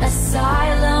the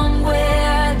asylum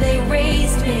where they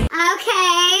raised me.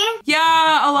 Okay.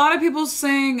 Yeah, a lot of people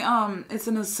saying it's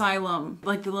an asylum.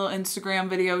 Like the little Instagram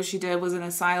video she did was an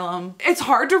asylum. It's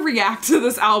hard to react to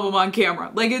this album on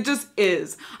camera. Like, it just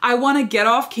is. I want to get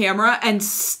off camera and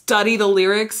study the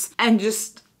lyrics and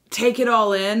just take it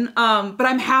all in. But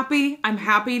I'm happy. I'm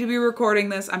happy to be recording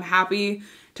this. I'm happy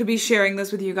to be sharing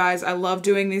this with you guys. I love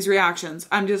doing these reactions.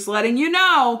 I'm just letting you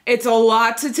know it's a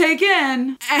lot to take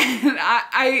in. And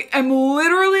I am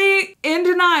literally in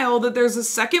denial that there's a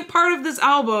second part of this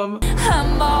album.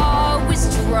 I'm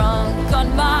always drunk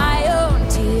on my own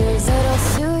tears. But I'll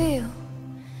sue you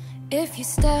if you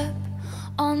step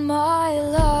on my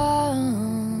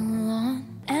lawn.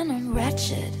 And I'm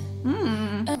wretched.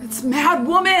 It's Mad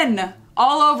Woman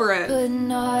all over it. Put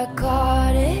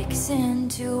narcotics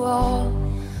into all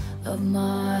of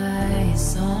my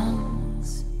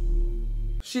songs.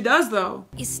 She does though.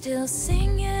 You still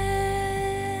singing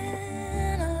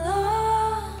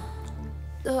along.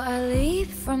 So I leap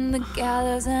from the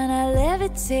gallows and I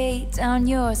levitate down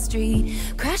your street.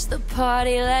 Crash the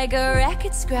party like a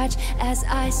record scratch as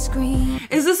I scream.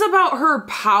 Is this about her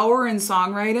power in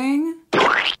songwriting?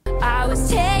 I was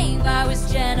tame, I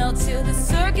was gentle till the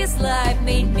circus life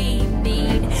made me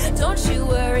mean. Don't you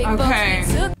worry, Okay.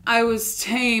 folks, we took I was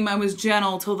tame, I was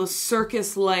gentle till the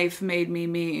circus life made me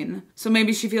mean. So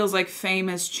maybe she feels like fame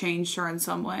has changed her in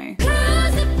some way. Who's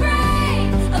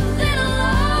afraid of little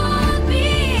old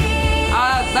me?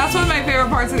 That's one of my favorite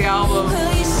parts of the album.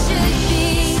 Well, you should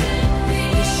be,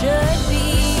 you should be,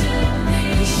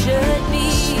 you should be.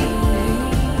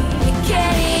 You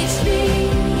caged me,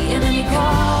 and then you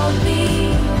called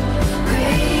me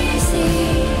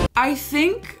crazy. I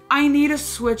think I need a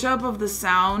switch up of the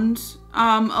sound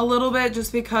a little bit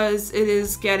just because it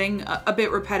is getting a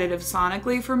bit repetitive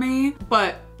sonically for me.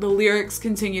 But the lyrics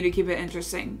continue to keep it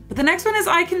interesting. But the next one is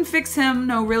I Can Fix Him,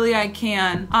 No Really I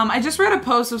Can. I just read a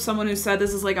post of someone who said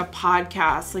this is like a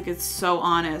podcast, like it's so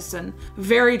honest, and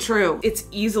very true. It's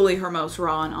easily her most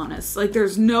raw and honest. Like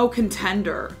there's no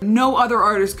contender. No other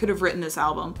artist could have written this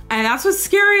album. And that's what's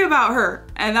scary about her.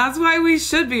 And that's why we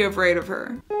should be afraid of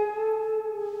her.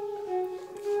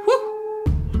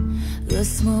 The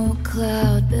smoke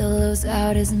cloud billows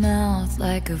out his mouth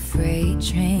like a freight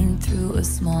train through a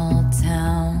small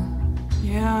town.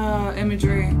 Yeah,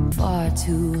 imagery. Far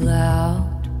too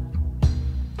loud.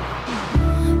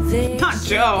 Not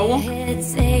Joe.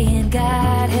 Saying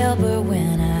God help her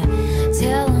when I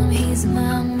tell him he's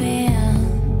my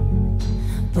man.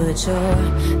 But your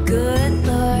good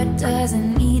Lord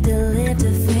doesn't need to lift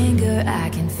a finger. I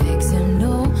can fix him,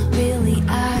 no, really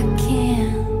I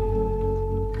can.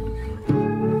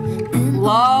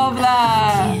 Love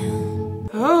that.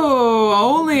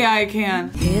 Oh, only I can.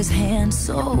 His hand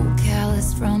so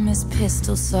callous from his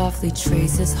pistol softly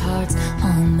traces hearts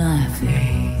on my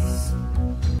face.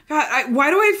 God, why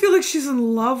do I feel like she's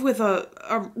in love with a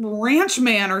ranch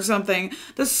man or something?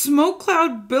 The smoke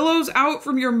cloud billows out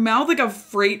from your mouth like a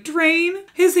freight train.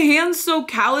 His hand so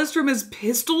calloused from his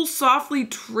pistol softly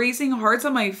tracing hearts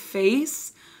on my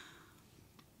face.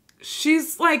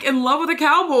 She's like in love with a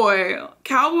cowboy.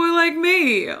 Cowboy like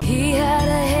me. He had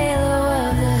a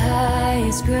halo of the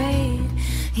highest grade.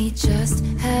 He just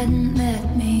hadn't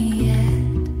met me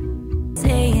yet.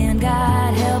 Saying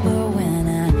God help her when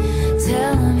I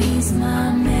tell him he's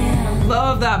my man.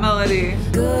 Love that melody.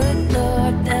 Good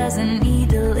Lord doesn't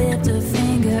need to lift a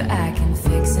finger. I can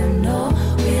fix him, no,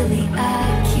 really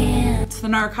I can't. It's the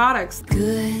Narcotics.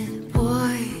 Good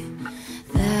boy,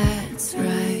 that's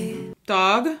right.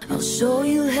 Dog. I'll show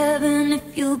you heaven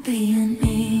if you'll be an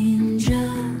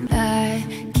angel. I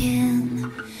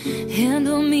can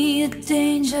handle me a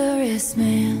dangerous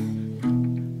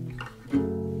man.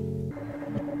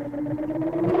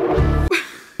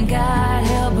 God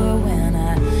help her when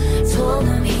I told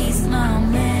him he's my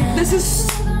man. This is...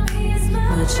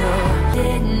 But you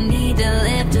didn't need to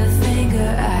lift a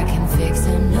finger. I can fix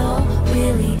him, no,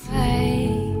 really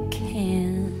I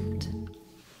can't.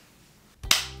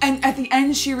 And at the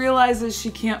end, she realizes she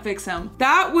can't fix him.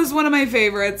 That was one of my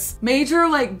favorites. Major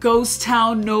like ghost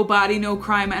town, no body, no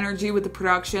crime energy with the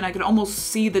production. I could almost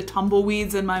see the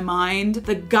tumbleweeds in my mind.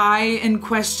 The guy in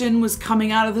question was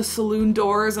coming out of the saloon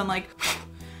doors and like,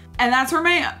 and that's her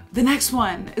man. The next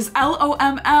one is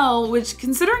LOML, which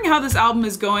considering how this album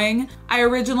is going, I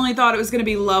originally thought it was gonna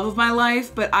be Love of My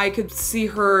Life, but I could see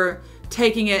her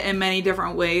taking it in many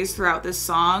different ways throughout this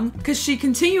song because she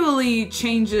continually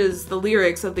changes the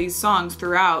lyrics of these songs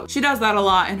throughout. She does that a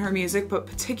lot in her music, but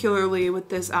particularly with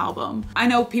this album. I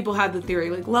know people had the theory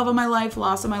like love of my life,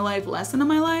 loss of my life, lesson of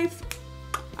my life.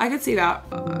 I could see that.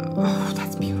 Oh,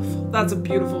 that's beautiful. That's a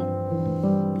beautiful,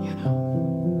 you know.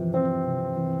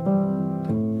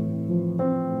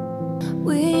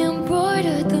 We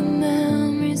embroidered the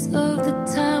memories of the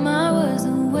time I was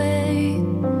away.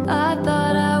 I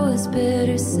thought I was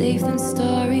better safe than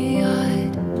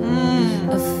starry-eyed.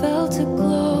 I felt a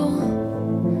glow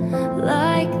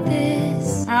like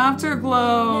this.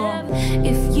 Afterglow.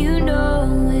 If you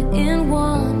know it in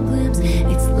one glimpse,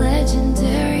 it's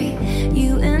legendary.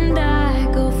 You and I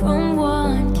go from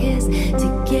one kiss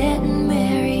to getting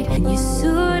married. You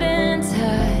suit and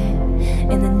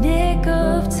tie in the nick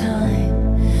of time.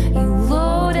 You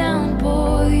low down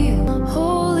boy, you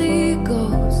Holy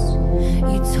Ghost.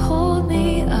 You told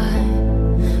me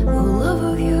I'm the love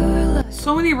of your life.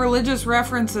 So many religious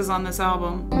references on this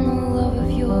album. The love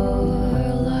of your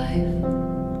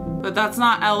life. But that's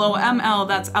not LOML,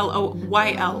 that's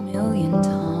LOYL. Million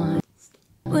times.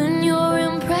 When your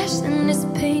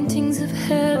impressionist paintings of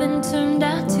heaven turned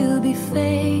out to be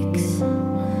fakes.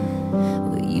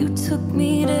 Well, you took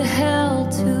me to hell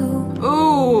too.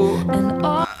 Ooh. And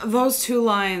all Those two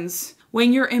lines.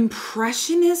 When your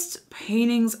impressionist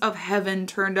paintings of heaven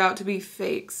turned out to be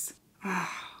fakes.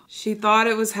 She thought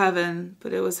it was heaven,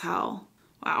 but it was hell.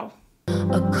 Wow.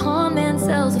 a con man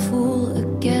sells a fool a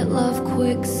get love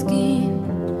quick scheme.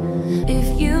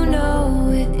 If you know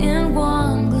it in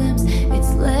one glimpse,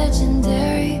 it's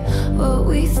legendary. What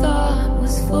we thought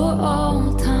was for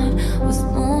all time was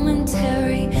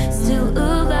momentary. Still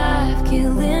alive,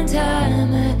 killing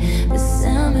time at the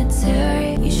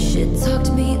cemetery. You shit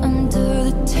talked me under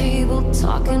the table,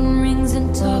 talking rings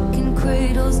and talking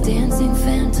cradles, dancing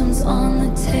phantoms on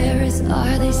the terrace.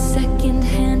 Are they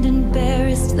secondhand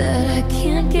embarrassed that I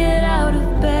can't get out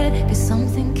of bed? 'Cause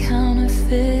something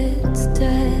counterfeit's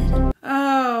dead.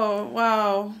 Oh,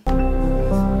 wow.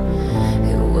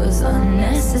 It was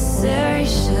unnecessary,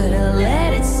 should've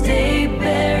let it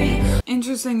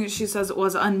interesting that she says it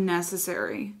was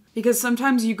unnecessary. Because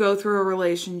sometimes you go through a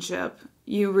relationship,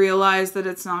 you realize that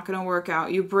it's not going to work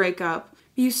out, you break up,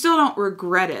 but you still don't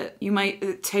regret it. You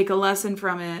might take a lesson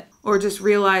from it or just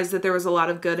realize that there was a lot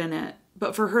of good in it.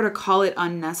 But for her to call it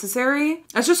unnecessary,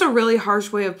 that's just a really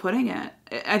harsh way of putting it.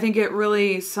 I think it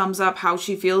really sums up how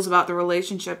she feels about the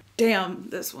relationship. Damn,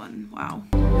 this one. Wow.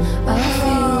 I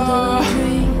feel the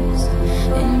dreams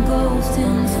in ghost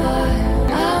and fire.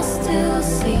 I'll still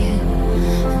see it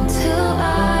until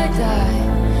I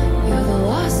die. You're the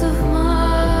loss of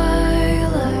my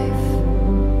life.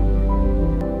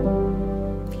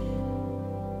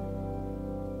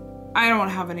 I don't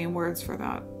have any words for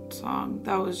that song.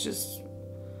 That was just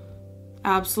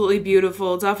absolutely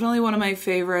beautiful. Definitely one of my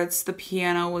favorites. The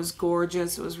piano was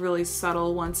gorgeous. It was really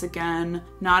subtle once again.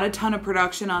 Not a ton of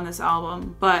production on this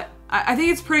album, but I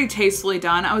think it's pretty tastefully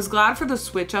done. I was glad for the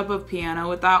switch up of piano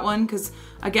with that one because,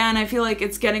 again, I feel like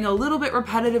it's getting a little bit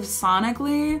repetitive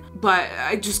sonically, but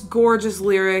just gorgeous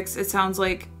lyrics. It sounds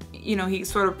like, you know, he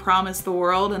sort of promised the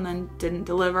world and then didn't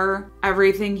deliver.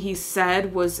 Everything he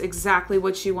said was exactly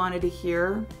what she wanted to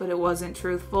hear, but it wasn't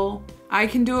truthful. I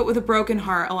Can Do It With a Broken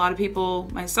Heart. A lot of people,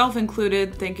 myself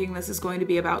included, thinking this is going to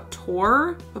be about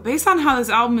tour, but based on how this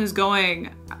album is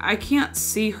going, I can't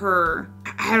see her.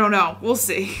 I don't know. We'll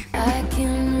see. I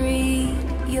can read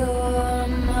your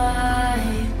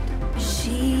mind.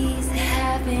 She's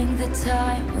having the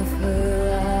time of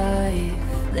her life.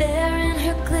 There in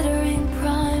her glittering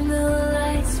prime, the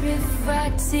lights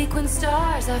refract. Sequin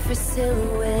stars are for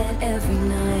silhouette every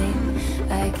night.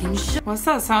 I can show What's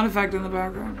that sound effect in the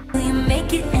background? you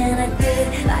make it, and I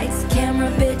did. Lights, camera,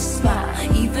 bitch,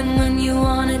 smile. Even when you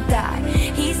wanna die.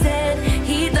 He said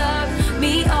he loved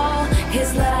me all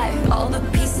his life. All the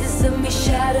pieces of me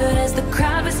shattered as the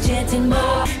crowd was chanting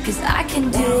more. Cause I can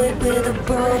do it with a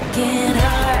broken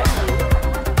heart.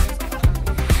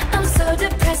 I'm so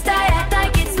depressed, I act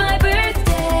like it's my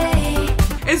birthday.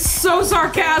 It's so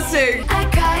sarcastic. I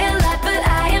cry a lot, but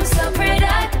I am so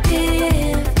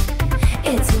productive.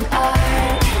 It's an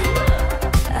art.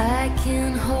 I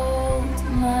can hold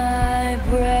my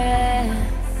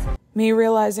breath. Me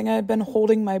realizing I've been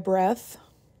holding my breath.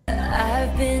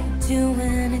 I've been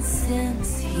doing it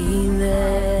since he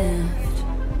left.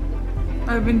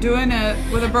 I've been doing it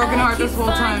with a broken heart this whole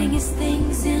Finding time. his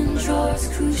things in drawers,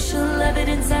 crucial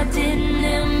evidence I didn't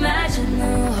imagine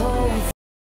the whole.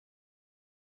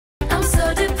 I'm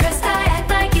so depressed, I act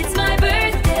like it's my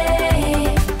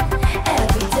birthday.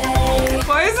 Every day.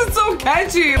 Why is it so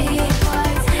catchy?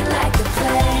 Like a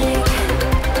plague.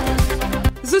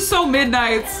 This is so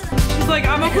Midnights. She's like,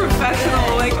 I'm a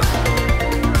professional. Like,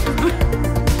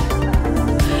 Is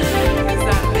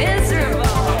that miserable?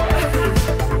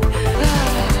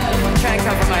 I'm trying to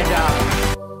cover my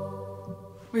job.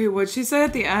 wait, what'd she say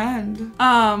at the end?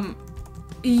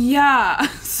 Yeah.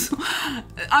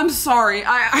 I'm sorry.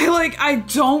 I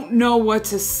don't know what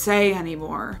to say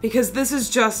anymore because this is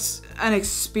just an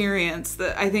experience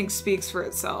that I think speaks for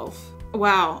itself.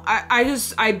 Wow. I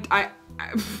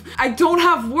don't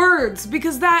have words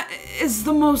because that is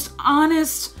the most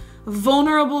honest,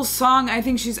 vulnerable song I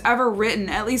think she's ever written,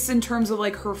 at least in terms of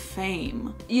like her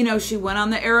fame. You know, she went on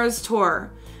the Eras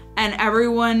tour and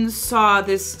everyone saw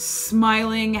this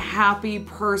smiling, happy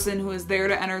person who was there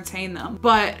to entertain them.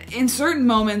 But in certain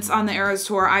moments on the Eras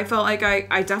tour, I felt like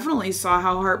I definitely saw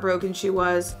how heartbroken she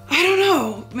was. I don't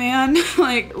know, man.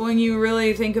 Like, when you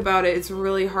really think about it, it's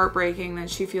really heartbreaking that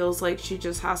she feels like she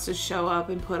just has to show up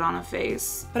and put on a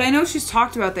face. But I know she's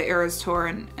talked about the Eras tour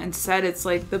and said it's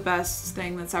like the best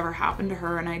thing that's ever happened to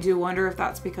her, and I do wonder if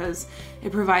that's because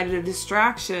it provided a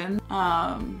distraction.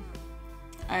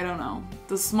 I don't know.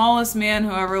 The smallest man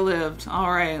who ever lived.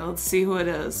 All right, let's see who it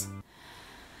is.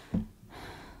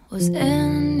 Was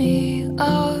any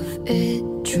of it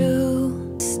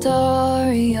true?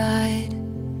 Starry-eyed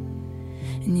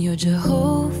in your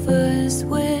Jehovah's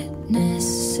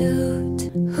Witness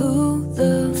suit. Who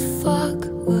the fuck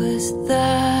was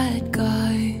that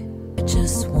guy? I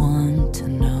just want to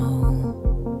know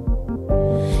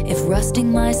if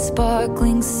rusting my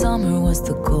sparkling summer was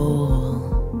the goal.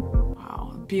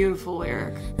 Beautiful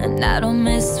lyric. And I don't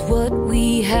miss what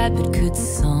we had, but could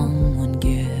someone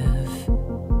give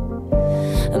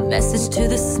a message to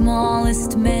the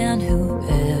smallest man who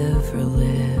ever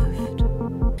lived?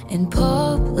 In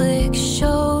public,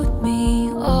 showed me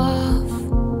off,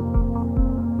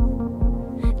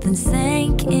 then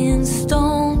sank in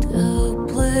stoned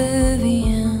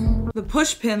oblivion. The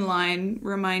pushpin line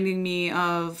reminding me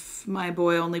of My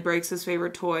Boy Only Breaks His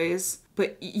Favorite Toys.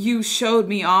 But you showed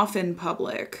me off in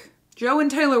public. Joe and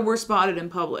Taylor were spotted in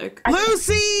public.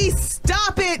 Lucy,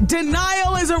 stop it!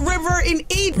 Denial is a river in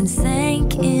Eden. And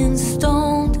sank in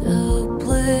stoned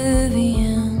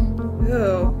oblivion.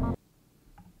 Ew.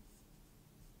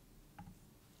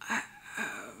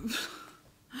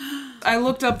 I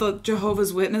looked up the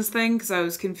Jehovah's Witness thing because I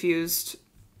was confused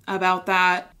about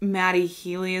that. Matty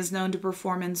Healy is known to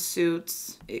perform in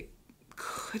suits. It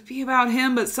could be about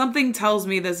him, but something tells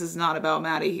me this is not about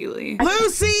Matty Healy.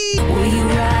 Lucy! Were you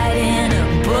writing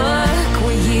a book?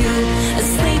 Were you a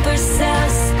sleeper cell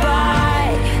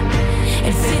spy?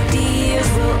 In 50 years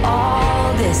will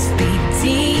all this be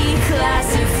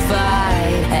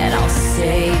declassified? And I'll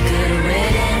say good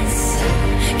riddance,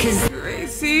 'cause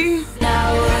Gracie?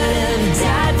 I would have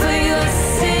died for your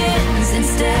sins.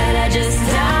 Instead I just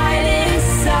died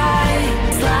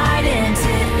inside. Slide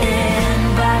into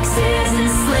inboxes and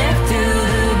slip through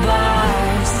the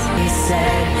bars. He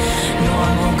said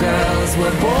normal girls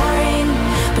were boring,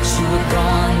 but you were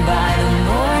gone by the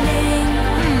morning.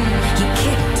 You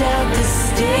kicked out the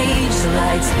stage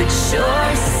lights, but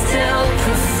you're still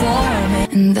performing.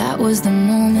 And that was the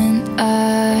moment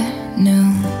I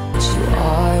knew that you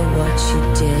are what you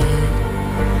did.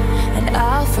 And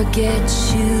I'll forget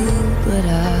you, but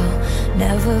I'll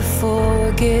never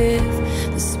forgive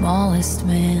the smallest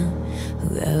man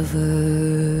who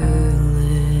ever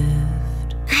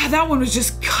lived. God, that one was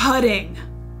just cutting.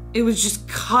 It was just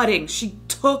cutting. She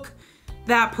took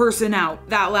that person out.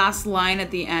 That last line at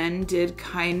the end did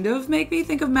kind of make me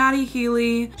think of Matty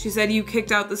Healy. She said, you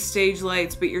kicked out the stage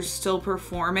lights, but you're still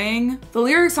performing. The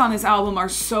lyrics on this album are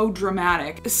so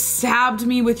dramatic. Stabbed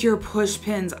me with your push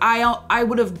pins. I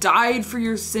would have died for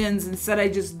your sins. Instead, I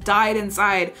just died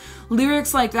inside.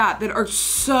 Lyrics like that are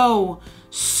so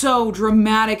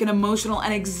dramatic and emotional,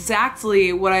 and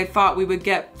exactly what I thought we would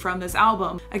get from this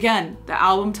album. Again, the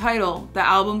album title, the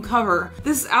album cover.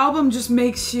 This album just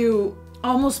makes you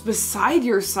almost beside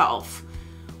yourself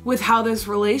with how this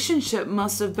relationship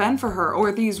must have been for her,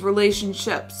 or these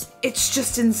relationships. It's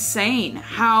just insane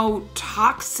how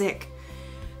toxic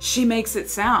she makes it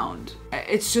sound.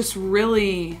 It's just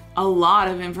really a lot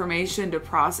of information to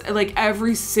process. Like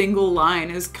every single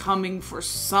line is coming for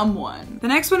someone. The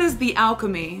next one is The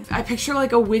Alchemy. I picture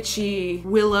like a witchy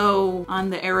Willow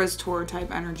on the Eras Tour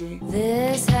type energy.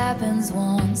 This happens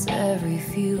once every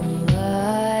few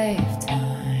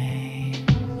lifetimes.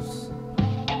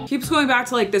 Keeps going back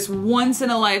to like this once in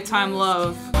a lifetime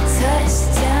love.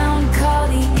 Touchdown, call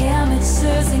the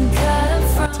amateurs and cut them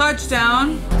from.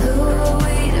 Touchdown. Who are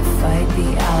we to fight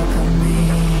the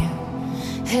alchemy?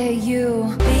 Hey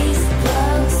you, these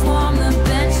bugs swarm the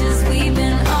benches. We've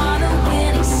been on a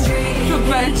winning streak. The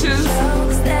benches.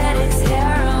 Jokes that it's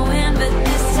heroin, but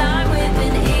this time we've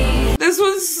been eating. This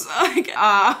was like,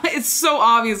 it's so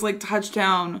obvious, like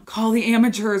touchdown. Call the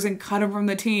amateurs and cut them from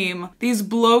the team. These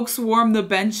blokes warm the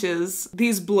benches.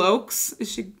 These blokes?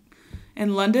 Is she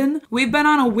in London? We've been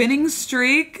on a winning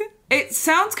streak. It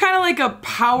sounds kind of like a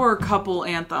power couple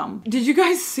anthem. Did you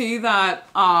guys see that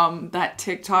that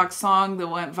TikTok song that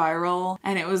went viral?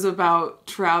 And it was about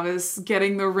Travis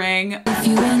getting the ring. If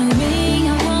you want a ring,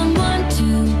 I want one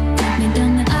too. Got me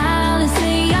down the aisle and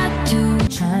say I do.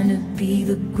 Trying to be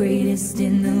the greatest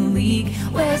in the league.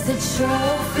 Where's the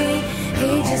trophy?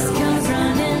 He just comes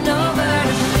running over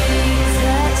to me.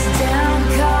 Touchdown,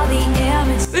 call the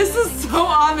amateurs. This is so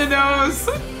on the nose.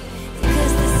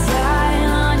 Because the sign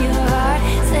on your heart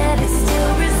said it's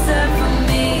still reserved for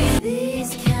me.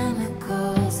 These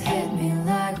chemicals hit me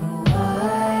like a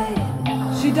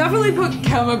white. She definitely put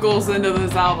chemicals into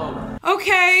this album.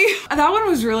 Okay, that one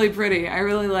was really pretty. I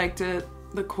really liked it.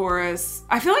 The chorus.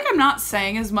 I feel like I'm not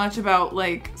saying as much about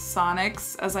like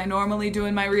Sonics as I normally do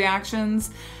in my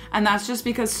reactions. And that's just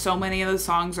because so many of the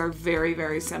songs are very,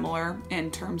 very similar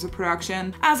in terms of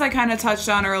production. As I kind of touched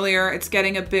on earlier, it's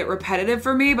getting a bit repetitive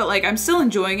for me, but like I'm still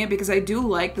enjoying it because I do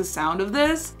like the sound of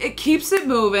this. It keeps it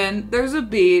moving. There's a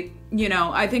beat. You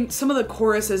know, I think some of the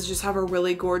choruses just have a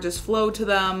really gorgeous flow to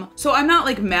them. So I'm not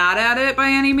like mad at it by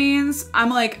any means. I'm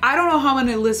like, I don't know how I'm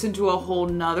gonna listen to a whole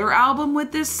nother album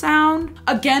with this sound.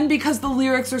 Again, because the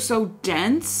lyrics are so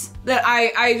dense that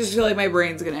I just feel like my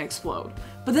brain's gonna explode.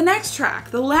 But the next track,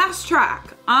 the last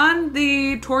track on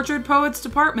the Tortured Poets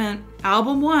Department,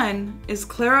 album 1, is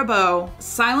Clara Bow,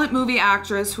 silent movie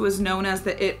actress who is known as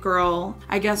the It Girl.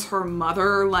 I guess her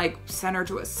mother like sent her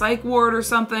to a psych ward or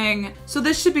something. So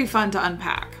this should be fun to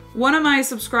unpack. One of my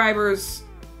subscribers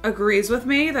agrees with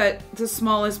me that The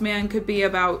Smallest Man could be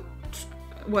about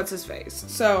what's his face.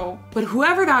 So, but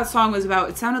whoever that song was about,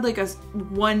 it sounded like a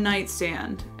one night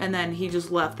stand and then he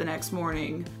just left the next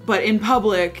morning. But in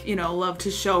public, you know, loved to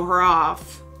show her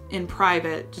off in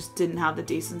private just didn't have the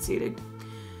decency to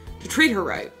treat her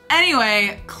right.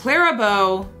 Anyway, Clara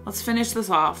Bow, let's finish this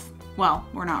off. Well,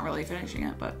 we're not really finishing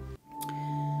it, but.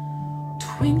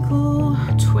 Twinkle,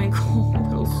 twinkle,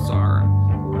 little star.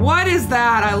 What is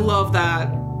that? I love that.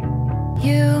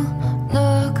 You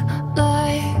look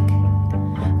like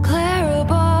Clara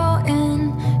Bow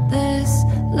in this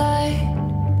light.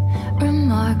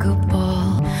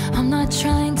 Remarkable. I'm not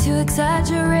trying to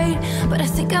exaggerate, but I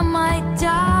think I might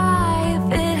die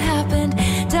if it happened.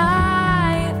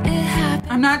 Die if it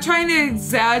happened. I'm not trying to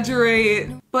exaggerate,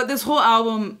 but this whole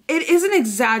album, it is an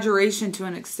exaggeration to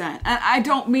an extent. And I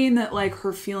don't mean that like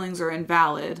her feelings are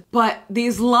invalid, but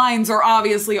these lines are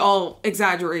obviously all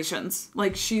exaggerations.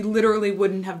 Like she literally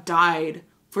wouldn't have died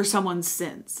for someone's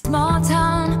sins. Small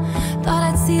town,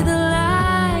 thought I'd see the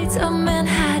lights of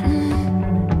Manhattan.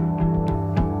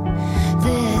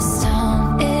 This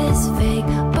town is fake,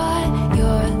 but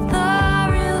you're the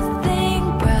real thing.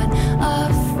 Breath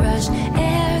of fresh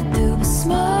air through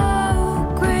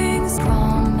smoke rings.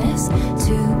 Promise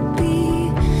to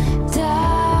be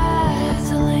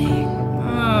dazzling.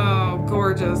 Oh,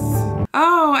 gorgeous.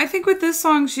 Oh, I think with this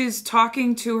song, she's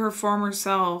talking to her former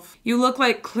self. You look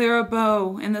like Clara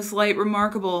Bow in this light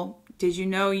remarkable. Did you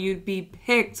know you'd be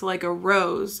picked like a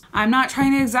rose? I'm not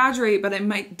trying to exaggerate, but I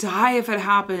might die if it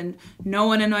happened. No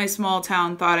one in my small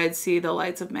town thought I'd see the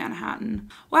lights of Manhattan.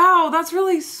 Wow, that's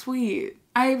really sweet.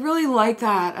 I really like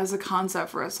that as a concept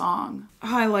for a song.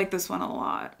 Oh, I like this one a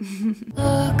lot.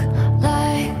 Look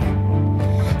like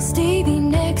Stevie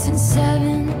Nicks in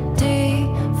 75.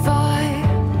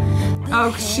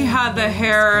 Oh, she had the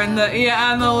hair and the,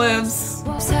 yeah, and the lips.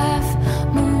 Half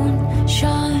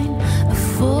moonshine, a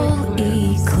full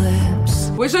eclipse.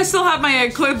 Wish I still had my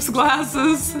eclipse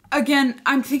glasses. Again,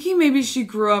 I'm thinking maybe she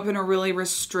grew up in a really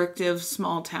restrictive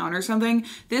small town or something.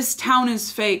 This town is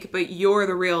fake, but you're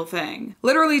the real thing.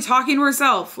 Literally talking to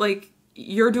herself, like,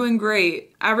 you're doing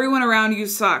great. Everyone around you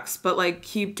sucks, but like,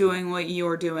 keep doing what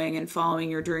you're doing and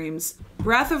following your dreams.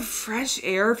 Breath of fresh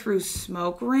air through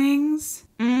smoke rings?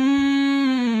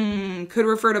 Could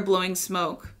refer to blowing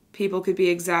smoke. People could be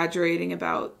exaggerating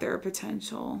about their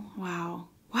potential. Wow.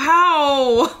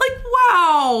 Wow! Like,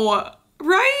 wow!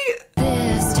 Right?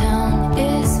 This town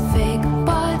is fake,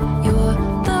 but you're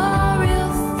the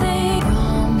real thing.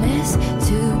 Promise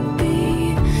to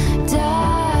be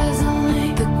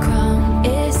dazzling. The crown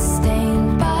is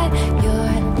stained, but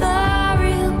you're the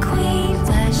real queen.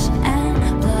 Flesh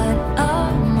and blood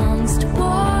amongst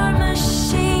war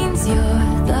machines. You're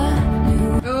the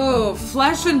new. Oh,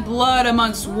 flesh and blood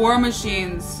amongst war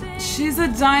machines. She's a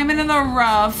diamond in the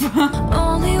rough.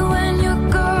 Only when your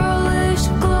girlish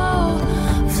glow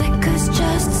flickers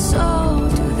just so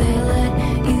do they let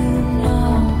you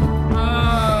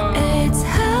know. It's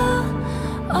hell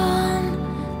on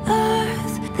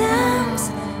earth, them's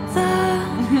the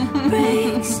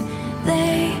breaks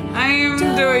they I am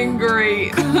doing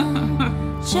great.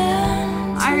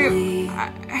 gently.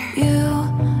 You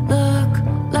look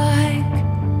like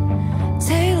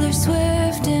Taylor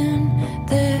Swift in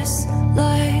this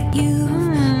light. You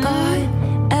got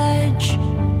edge.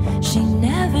 She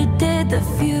never did the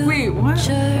future's Wait, what?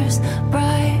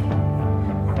 bright,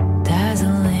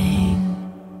 dazzling.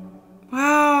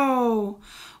 Wow.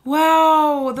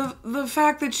 Wow. The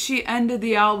fact that she ended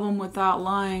the album with that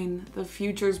line, the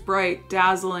future's bright,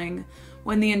 dazzling,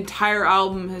 when the entire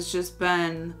album has just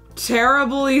been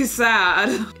terribly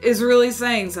sad, is really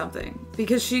saying something.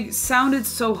 Because she sounded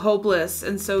so hopeless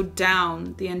and so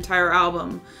down the entire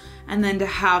album. And then to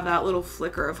have that little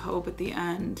flicker of hope at the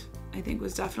end, I think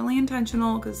was definitely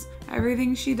intentional, because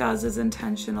everything she does is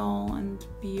intentional and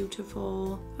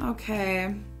beautiful.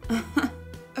 Okay.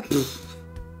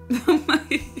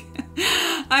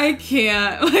 I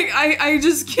can't. Like, I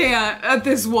just can't at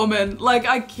this woman. Like,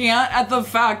 I can't at the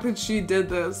fact that she did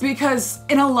this. Because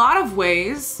in a lot of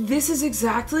ways, this is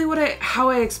exactly how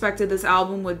I expected this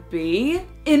album would be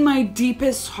in my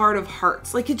deepest heart of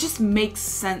hearts. Like, it just makes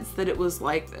sense that it was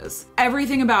like this.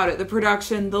 Everything about it, the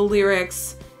production, the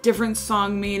lyrics, different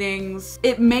song meanings.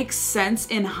 It makes sense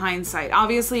in hindsight.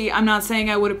 Obviously, I'm not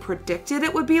saying I would have predicted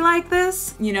it would be like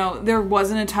this. You know, there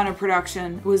wasn't a ton of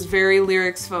production. It was very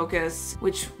lyrics focused,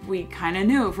 which we kind of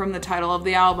knew from the title of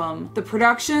the album. The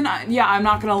production, yeah, I'm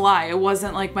not gonna lie, it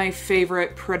wasn't like my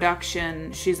favorite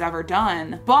production she's ever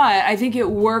done, but I think it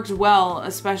worked well,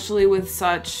 especially with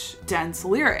such dense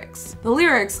lyrics. The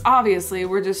lyrics, obviously,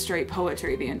 were just straight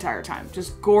poetry the entire time.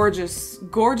 Just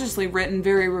gorgeously written,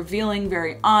 very revealing,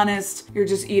 very honest. You're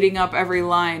just eating up every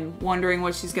line, wondering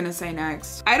what she's gonna say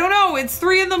next. I don't know, it's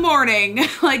 3 in the morning.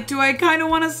 Like, do I kind of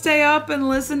want to stay up and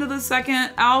listen to the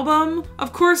second album?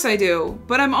 Of course I do.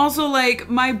 But I'm also like,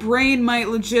 my brain might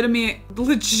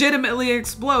legitimately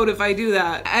explode if I do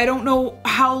that. I don't know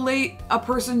how late a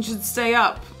person should stay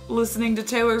up listening to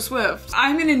Taylor Swift.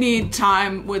 I'm gonna need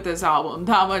time with this album,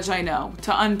 that much I know,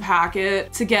 to unpack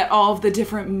it, to get all of the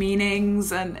different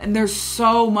meanings, and there's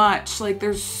so much, like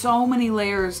there's so many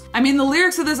layers. I mean, the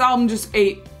lyrics of this album just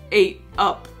ate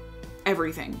up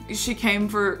everything. She came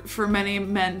for many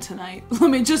men tonight. Let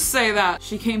me just say that.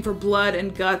 She came for blood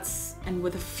and guts and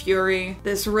with a fury.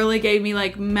 This really gave me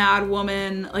like Mad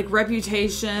Woman, like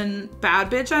Reputation, bad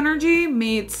bitch energy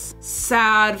meets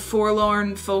sad,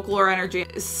 forlorn folklore energy.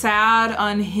 Sad,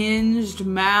 unhinged,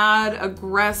 mad,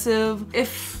 aggressive.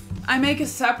 If I make a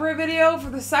separate video for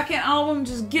the second album,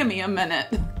 just give me a minute.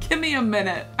 Give me a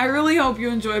minute. I really hope you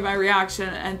enjoyed my reaction,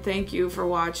 and thank you for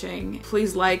watching.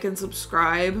 Please like and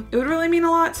subscribe. It would really mean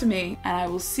a lot to me, and I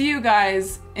will see you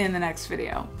guys in the next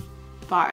video.